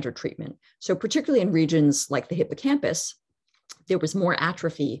versus standard treatment. So particularly in regions like the hippocampus, there was more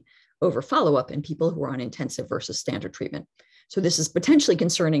atrophy over follow-up in people who were on intensive versus standard treatment. So this is potentially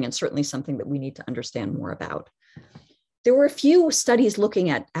concerning and certainly something that we need to understand more about. There were a few studies looking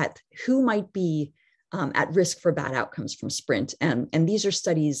at who might be at risk for bad outcomes from Sprint. And these are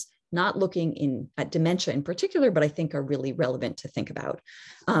studies not looking at dementia in particular, but I think are really relevant to think about.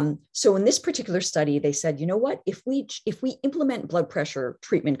 So in this particular study, they said, you know what, if we implement blood pressure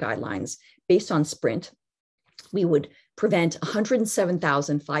treatment guidelines based on Sprint, we would prevent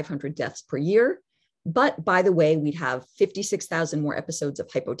 107,500 deaths per year. But by the way, we'd have 56,000 more episodes of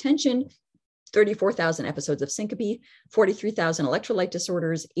hypotension, 34,000 episodes of syncope, 43,000 electrolyte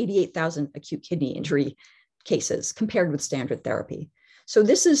disorders, 88,000 acute kidney injury cases compared with standard therapy. So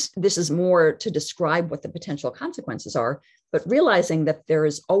this is more to describe what the potential consequences are, but realizing that there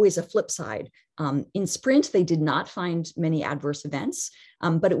is always a flip side. In Sprint, they did not find many adverse events,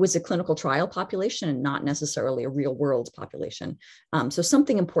 but it was a clinical trial population and not necessarily a real world population. So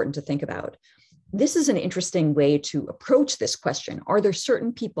something important to think about. This is an interesting way to approach this question. Are there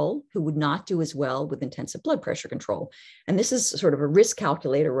certain people who would not do as well with intensive blood pressure control? And this is sort of a risk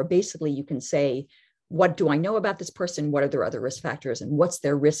calculator where basically you can say, what do I know about this person? What are their other risk factors? And what's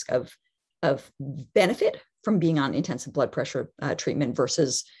their risk of benefit from being on intensive blood pressure treatment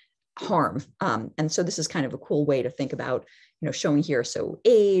versus harm. And so this is kind of a cool way to think about, showing here, so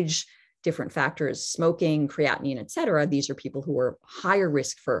age, different factors, smoking, creatinine, et cetera. These are people who are higher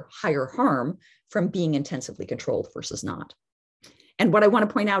risk for higher harm from being intensively controlled versus not. And what I want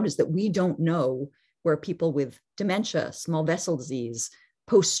to point out is that we don't know where people with dementia, small vessel disease,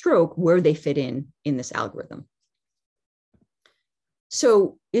 post-stroke, where they fit in this algorithm.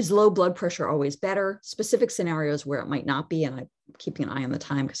 So is low blood pressure always better? Specific scenarios where it might not be, and I'm keeping an eye on the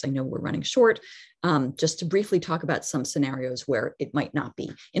time because I know we're running short, just to briefly talk about some scenarios where it might not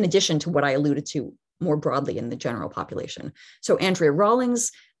be, in addition to what I alluded to more broadly in the general population. So Andrea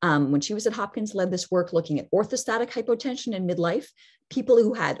Rawlings, when she was at Hopkins, led this work looking at orthostatic hypotension in midlife, people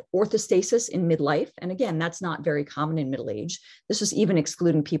who had orthostasis in midlife. And again, that's not very common in middle age. This was even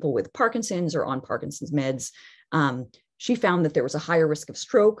excluding people with Parkinson's or on Parkinson's meds. She found that there was a higher risk of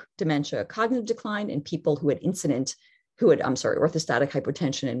stroke, dementia, cognitive decline in people who had orthostatic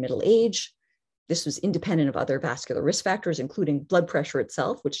hypotension in middle age. This was independent of other vascular risk factors, including blood pressure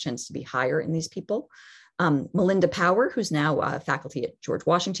itself, which tends to be higher in these people. Melinda Power, who's now faculty at George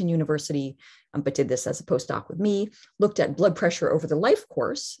Washington University, but did this as a postdoc with me, looked at blood pressure over the life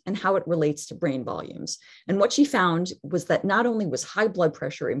course and how it relates to brain volumes. And what she found was that not only was high blood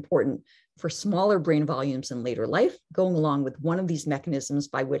pressure important for smaller brain volumes in later life, going along with one of these mechanisms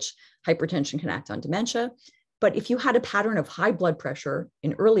by which hypertension can act on dementia, but if you had a pattern of high blood pressure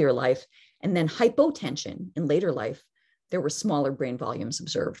in earlier life and then hypotension in later life, there were smaller brain volumes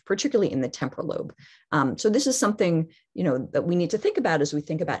observed, particularly in the temporal lobe. So this is something, that we need to think about as we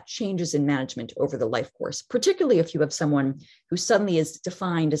think about changes in management over the life course, particularly if you have someone who suddenly is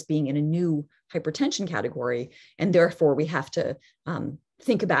defined as being in a new hypertension category, and therefore we have to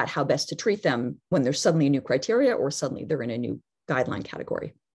think about how best to treat them when there's suddenly a new criteria or suddenly they're in a new guideline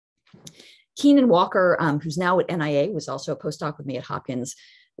category. Keenan Walker, who's now at NIA, was also a postdoc with me at Hopkins,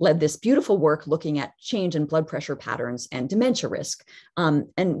 led this beautiful work looking at change in blood pressure patterns and dementia risk. And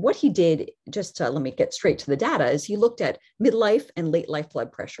what he did, just to let me get straight to the data, is he looked at midlife and late life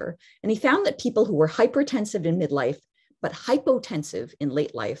blood pressure. And he found that people who were hypertensive in midlife, but hypotensive in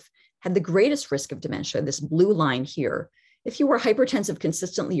late life, had the greatest risk of dementia, this blue line here. If you were hypertensive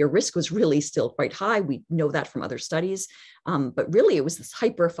consistently, your risk was really still quite high. We know that from other studies, but really it was this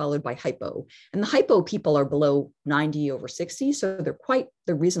hyper followed by hypo. And the hypo people are below 90 over 60, so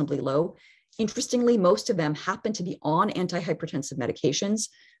they're reasonably low. Interestingly, most of them happen to be on antihypertensive medications.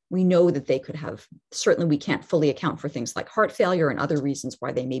 We know that they could have, certainly we can't fully account for things like heart failure and other reasons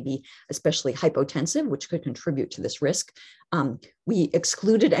why they may be especially hypotensive, which could contribute to this risk. We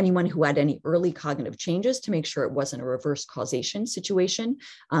excluded anyone who had any early cognitive changes to make sure it wasn't a reverse causation situation.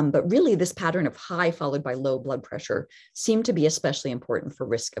 But really this pattern of high followed by low blood pressure seemed to be especially important for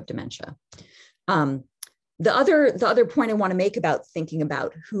risk of dementia. The other point I want to make about thinking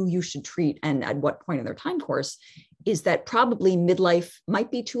about who you should treat and at what point in their time course is that probably midlife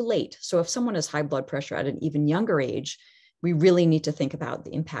might be too late. So if someone has high blood pressure at an even younger age, we really need to think about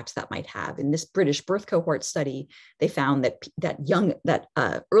the impacts that might have. In this British birth cohort study, they found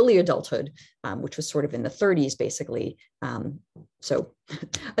that early adulthood, which was sort of in the 30s, basically, so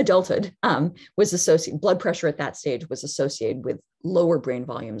adulthood was associated, blood pressure at that stage was associated with lower brain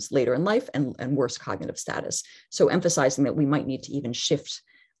volumes later in life and worse cognitive status. So emphasizing that we might need to even shift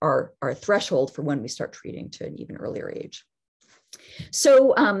our threshold for when we start treating to an even earlier age.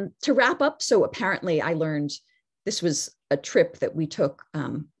 So to wrap up, so apparently I learned this was a trip that we took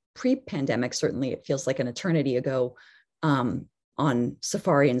pre-pandemic, certainly it feels like an eternity ago, on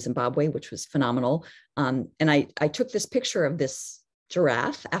safari in Zimbabwe, which was phenomenal. And I took this picture of this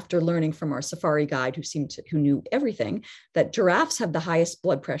giraffe after learning from our safari guide who knew everything, that giraffes have the highest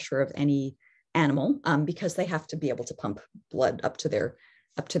blood pressure of any animal because they have to be able to pump blood up to their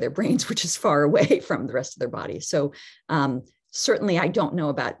brains, which is far away from the rest of their body. So certainly I don't know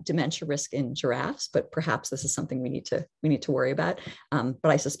about dementia risk in giraffes, but perhaps this is something we need to worry about.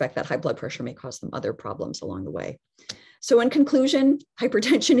 But I suspect that high blood pressure may cause them other problems along the way. So in conclusion,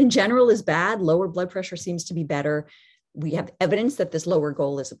 hypertension in general is bad. Lower blood pressure seems to be better. We have evidence that this lower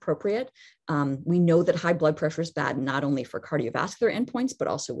goal is appropriate. We know that high blood pressure is bad, not only for cardiovascular endpoints, but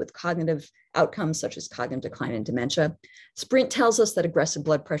also with cognitive outcomes such as cognitive decline and dementia. SPRINT tells us that aggressive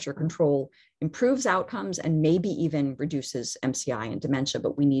blood pressure control improves outcomes and maybe even reduces MCI and dementia,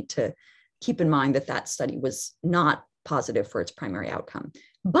 but we need to keep in mind that that study was not positive for its primary outcome.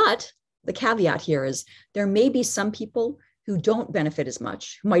 But the caveat here is there may be some people who don't benefit as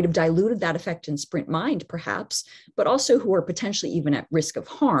much, who might have diluted that effect in sprint mind, perhaps, but also who are potentially even at risk of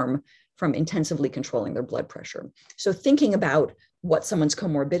harm from intensively controlling their blood pressure. So thinking about what someone's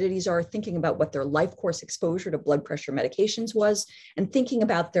comorbidities are, thinking about what their life course exposure to blood pressure medications was, and thinking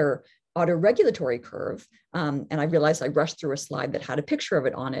about their autoregulatory curve. And I realized I rushed through a slide that had a picture of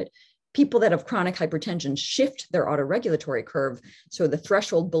it on it. People that have chronic hypertension shift their autoregulatory curve. So the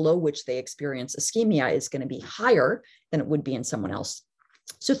threshold below which they experience ischemia is going to be higher than it would be in someone else.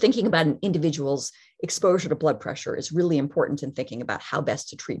 So thinking about an individual's exposure to blood pressure is really important in thinking about how best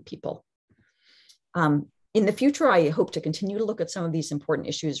to treat people. In the future, I hope to continue to look at some of these important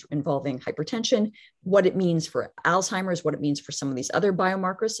issues involving hypertension, what it means for Alzheimer's, what it means for some of these other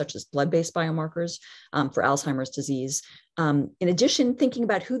biomarkers, such as blood-based biomarkers for Alzheimer's disease. In addition, thinking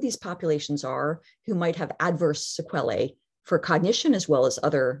about who these populations are who might have adverse sequelae for cognition as well as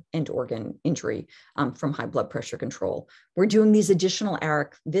other end organ injury from high blood pressure control. We're doing these additional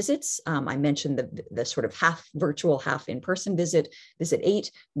ARIC visits. I mentioned the sort of half virtual, half in-person visit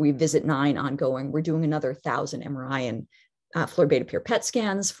 8, we visit 9 ongoing. We're doing another 1,000 MRI and fluoride beta pure PET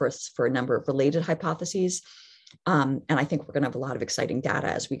scans for a number of related hypotheses. And I think we're going to have a lot of exciting data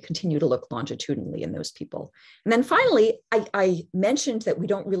as we continue to look longitudinally in those people. And then finally, I mentioned that we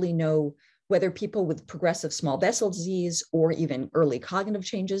don't really know whether people with progressive small vessel disease or even early cognitive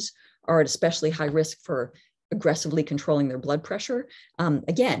changes are at especially high risk for aggressively controlling their blood pressure.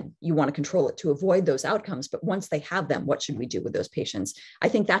 Again, you want to control it to avoid those outcomes, but once they have them, what should we do with those patients? I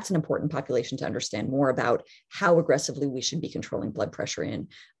think that's an important population to understand more about how aggressively we should be controlling blood pressure in,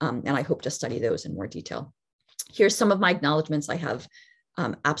 and I hope to study those in more detail. Here's some of my acknowledgements. I have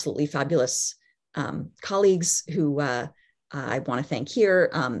absolutely fabulous colleagues who I want to thank here,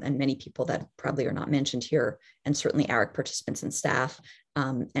 and many people that probably are not mentioned here, and certainly ARIC participants and staff,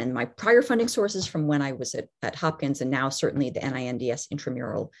 and my prior funding sources from when I was at Hopkins, and now certainly the NINDS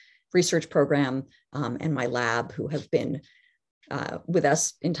intramural research program, and my lab, who have been with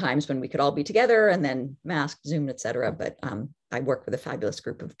us in times when we could all be together, and then masked, Zoom, et cetera. But I work with a fabulous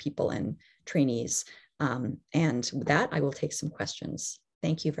group of people and trainees. And with that, I will take some questions.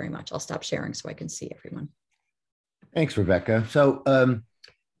 Thank you very much. I'll stop sharing so I can see everyone. Thanks, Rebecca. So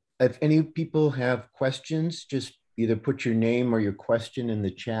if any people have questions, just either put your name or your question in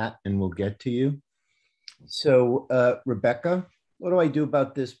the chat and we'll get to you. So Rebecca, what do I do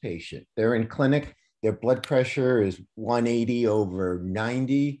about this patient? They're in clinic, their blood pressure is 180 over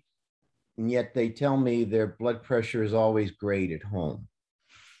 90, and yet they tell me their blood pressure is always great at home.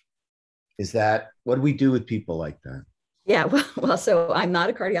 What do we do with people like that? Yeah, well, so I'm not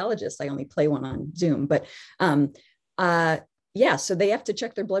a cardiologist. I only play one on Zoom, but yeah, so they have to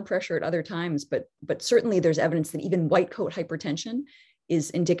check their blood pressure at other times, but certainly there's evidence that even white coat hypertension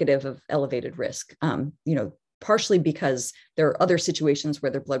is indicative of elevated risk, partially because there are other situations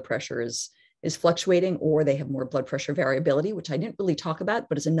where their blood pressure is fluctuating, or they have more blood pressure variability, which I didn't really talk about,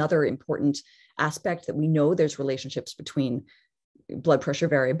 but is another important aspect that we know there's relationships between blood pressure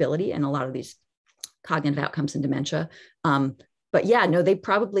variability and a lot of these cognitive outcomes in dementia. But yeah, no, they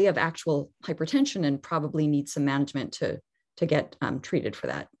probably have actual hypertension and probably need some management to get treated for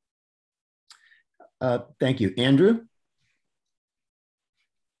that. Thank you. Andrew?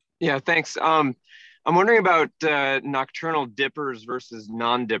 Yeah, thanks. I'm wondering about nocturnal dippers versus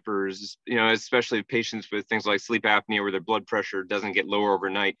non-dippers, especially patients with things like sleep apnea where their blood pressure doesn't get lower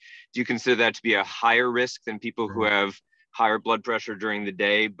overnight. Do you consider that to be a higher risk than people who have higher blood pressure during the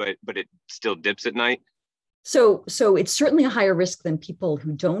day, but it still dips at night? So it's certainly a higher risk than people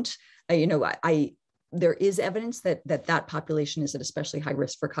who don't. There is evidence that population is at especially high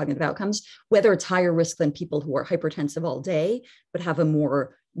risk for cognitive outcomes. Whether it's higher risk than people who are hypertensive all day, but have a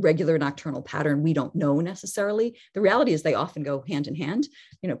more regular nocturnal pattern, we don't know necessarily. The reality is they often go hand in hand.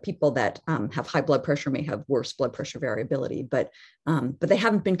 People that have high blood pressure may have worse blood pressure variability, but they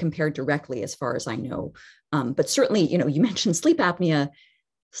haven't been compared directly as far as I know. But certainly, you mentioned sleep apnea.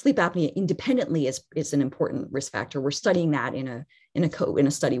 Sleep apnea independently is an important risk factor. We're studying that in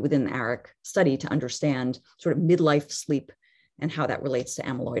a study within the ARIC study to understand sort of midlife sleep and how that relates to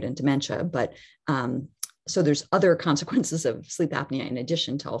amyloid and dementia. But so there's other consequences of sleep apnea in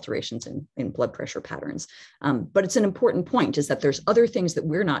addition to alterations in blood pressure patterns. But it's an important point is that there's other things that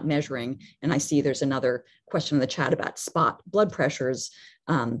we're not measuring. And I see there's another question in the chat about spot blood pressures.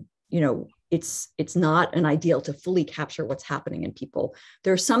 It's not an ideal to fully capture what's happening in people.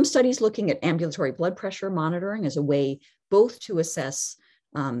 There are some studies looking at ambulatory blood pressure monitoring as a way both to assess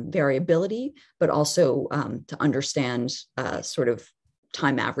variability, but also to understand sort of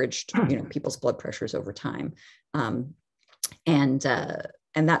time averaged, people's blood pressures over time. And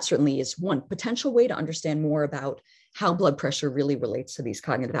that certainly is one potential way to understand more about how blood pressure really relates to these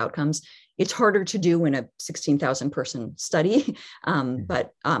cognitive outcomes. It's harder to do in a 16,000 person study,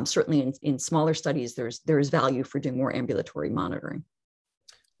 but certainly in smaller studies, there is value for doing more ambulatory monitoring.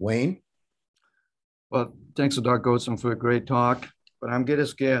 Wayne? Well, thanks to Dr. Gottesman for a great talk, but I'm getting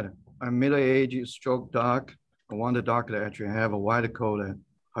scared. I'm middle-aged stroke doc. I want the doctor to actually have a white coat and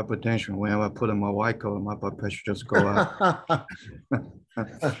hypertension. Whenever I put on my white coat, my blood pressure just go up.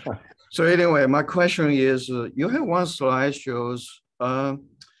 So anyway, my question is, you have one slide shows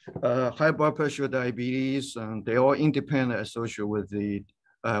high blood pressure, diabetes, and they all independent associated with the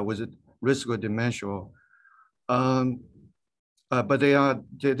risk of dementia. But they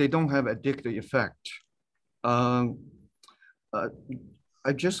don't have addictive effect.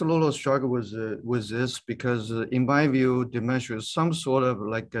 I just a little struggle with this because in my view, dementia is some sort of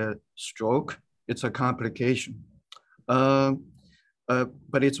like a stroke. It's a complication. But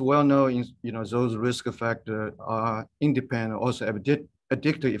it's well known, those risk factors are independent, also have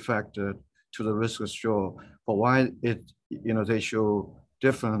addictive effect to the risk of stroke. But why they show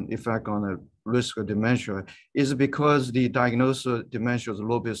different effect on the risk of dementia? Is it because the diagnosis of dementia is a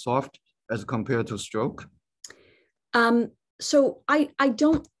little bit soft as compared to stroke? So I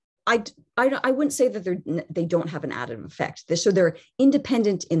wouldn't say that they don't have an additive effect. So they're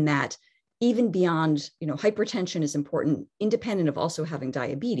independent in that even beyond, hypertension is important, independent of also having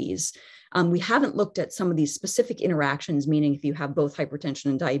diabetes. We haven't looked at some of these specific interactions, meaning if you have both hypertension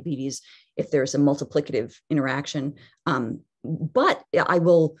and diabetes, if there's a multiplicative interaction. But I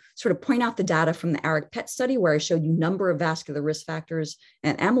will sort of point out the data from the ARIC PET study where I showed you number of vascular risk factors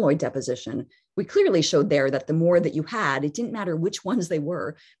and amyloid deposition. We clearly showed there that the more that you had, it didn't matter which ones they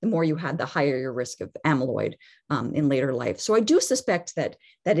were, the more you had, the higher your risk of amyloid in later life. So I do suspect that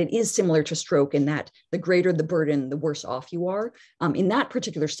it is similar to stroke in that the greater the burden, the worse off you are. In that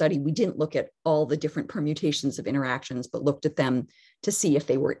particular study, we didn't look at all the different permutations of interactions, but looked at them to see if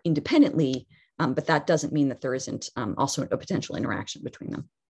they were independently. But that doesn't mean that there isn't also a potential interaction between them.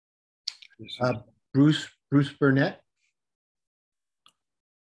 Bruce Burnett.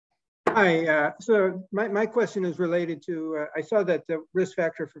 Hi, so my question is related to, I saw that the risk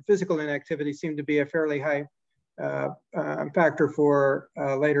factor for physical inactivity seemed to be a fairly high factor for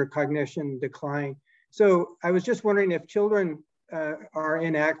later cognition decline. So I was just wondering if children are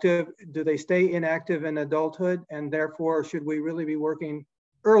inactive, do they stay inactive in adulthood? And therefore, should we really be working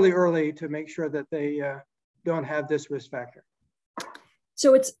early to make sure that they don't have this risk factor?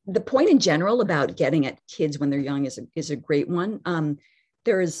 So it's the point in general about getting at kids when they're young is a great one.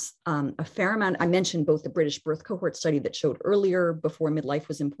 There's a fair amount. I mentioned both the British birth cohort study that showed earlier before midlife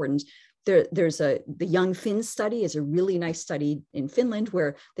was important. There's the Young Finns study is a really nice study in Finland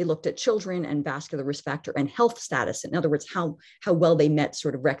where they looked at children and vascular risk factor and health status. In other words, how well they met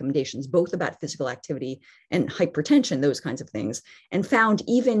sort of recommendations, both about physical activity and hypertension, those kinds of things, and found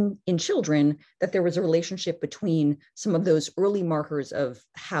even in children that there was a relationship between some of those early markers of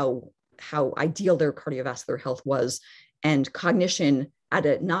how ideal their cardiovascular health was and cognition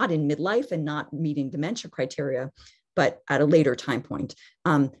not in midlife and not meeting dementia criteria, but at a later time point.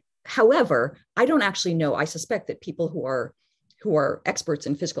 However, I don't actually know. I suspect that people who are experts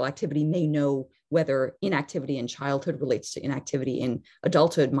in physical activity may know whether inactivity in childhood relates to inactivity in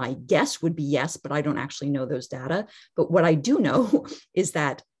adulthood. My guess would be yes, but I don't actually know those data. But what I do know is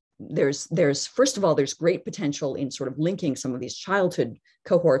that there's first of all, there's great potential in sort of linking some of these childhood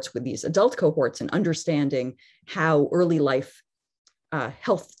cohorts with these adult cohorts and understanding how early life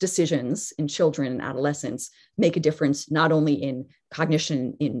health decisions in children and adolescents make a difference, not only in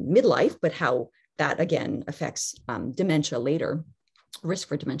cognition in midlife, but how that again affects dementia later, risk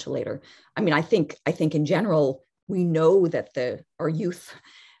for dementia later. I mean, I think in general, we know that our youth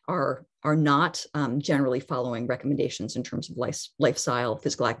are not generally following recommendations in terms of lifestyle,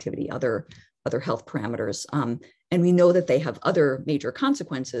 physical activity, other health parameters. And we know that they have other major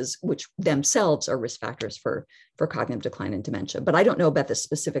consequences, which themselves are risk factors for cognitive decline and dementia. But I don't know about the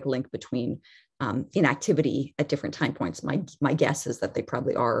specific link between inactivity at different time points. My guess is that they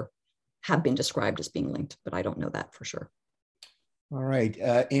probably have been described as being linked, but I don't know that for sure. All right,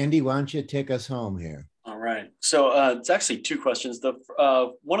 Andy, why don't you take us home here? All right, so it's actually two questions.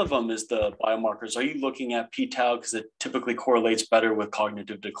 One of them is the biomarkers. Are you looking at p-tau because it typically correlates better with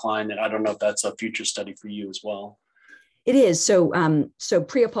cognitive decline? And I don't know if that's a future study for you as well. It is. So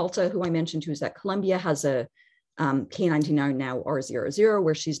Priya Palta, who I mentioned, who's at Columbia, has a K99 now R00,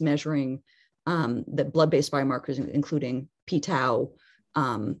 where she's measuring the blood-based biomarkers, including p-tau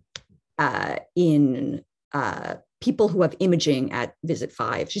in people who have imaging at visit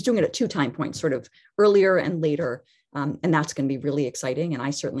 5. She's doing it at 2 time points, sort of earlier and later. And that's going to be really exciting. And I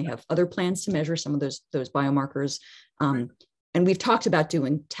certainly have other plans to measure some of those biomarkers. And we've talked about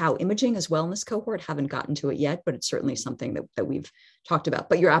doing tau imaging as well in this cohort. Haven't gotten to it yet, but it's certainly something that we've talked about.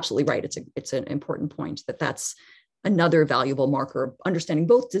 But you're absolutely right. It's an important point that's another valuable marker of understanding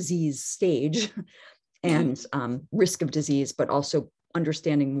both disease stage and risk of disease, but also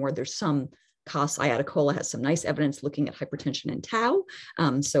understanding more. There's some sciatica has some nice evidence looking at hypertension and tau.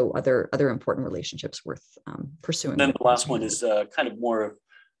 So other important relationships worth pursuing. Then the last one is kind of more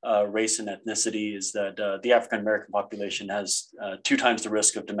race and ethnicity, is that the African-American population has 2 times the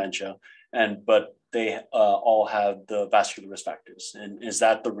risk of dementia, but they all have the vascular risk factors. And is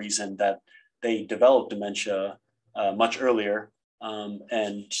that the reason that they develop dementia much earlier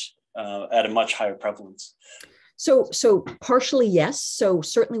and at a much higher prevalence? So partially, yes. So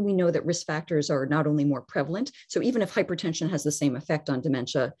certainly we know that risk factors are not only more prevalent. So even if hypertension has the same effect on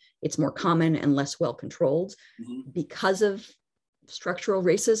dementia, it's more common and less well controlled because of structural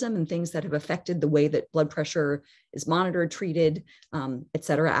racism and things that have affected the way that blood pressure is monitored, treated, et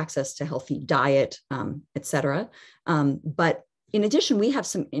cetera, access to healthy diet, et cetera. But in addition, we have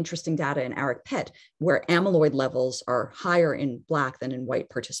some interesting data in ARIC PET where amyloid levels are higher in Black than in white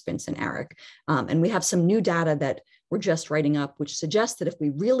participants in ARIC. And we have some new data that we're just writing up, which suggests that if we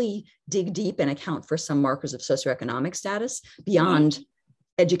really dig deep and account for some markers of socioeconomic status beyond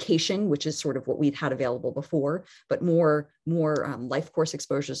education, which is sort of what we'd had available before, but more life course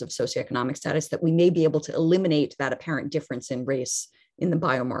exposures of socioeconomic status, that we may be able to eliminate that apparent difference in race in the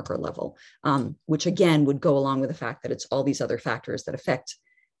biomarker level, which again would go along with the fact that it's all these other factors that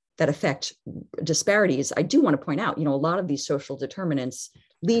affect disparities. I do want to point out, a lot of these social determinants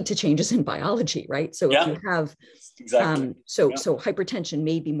lead to changes in biology, right? So if you have, so hypertension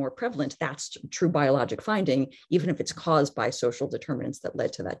may be more prevalent. That's true biologic finding, even if it's caused by social determinants that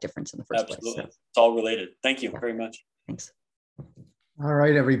led to that difference in the first place. So, it's all related. Thank you very much. Thanks. All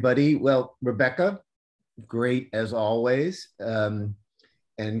right, everybody. Well, Rebecca, great as always.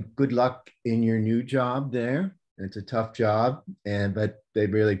 And good luck in your new job there. It's a tough job, but they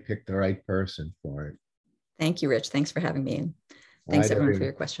really picked the right person for it. Thanks, Rich. Thanks for having me. And thanks, everyone, for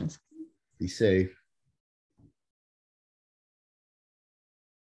your questions. Be safe.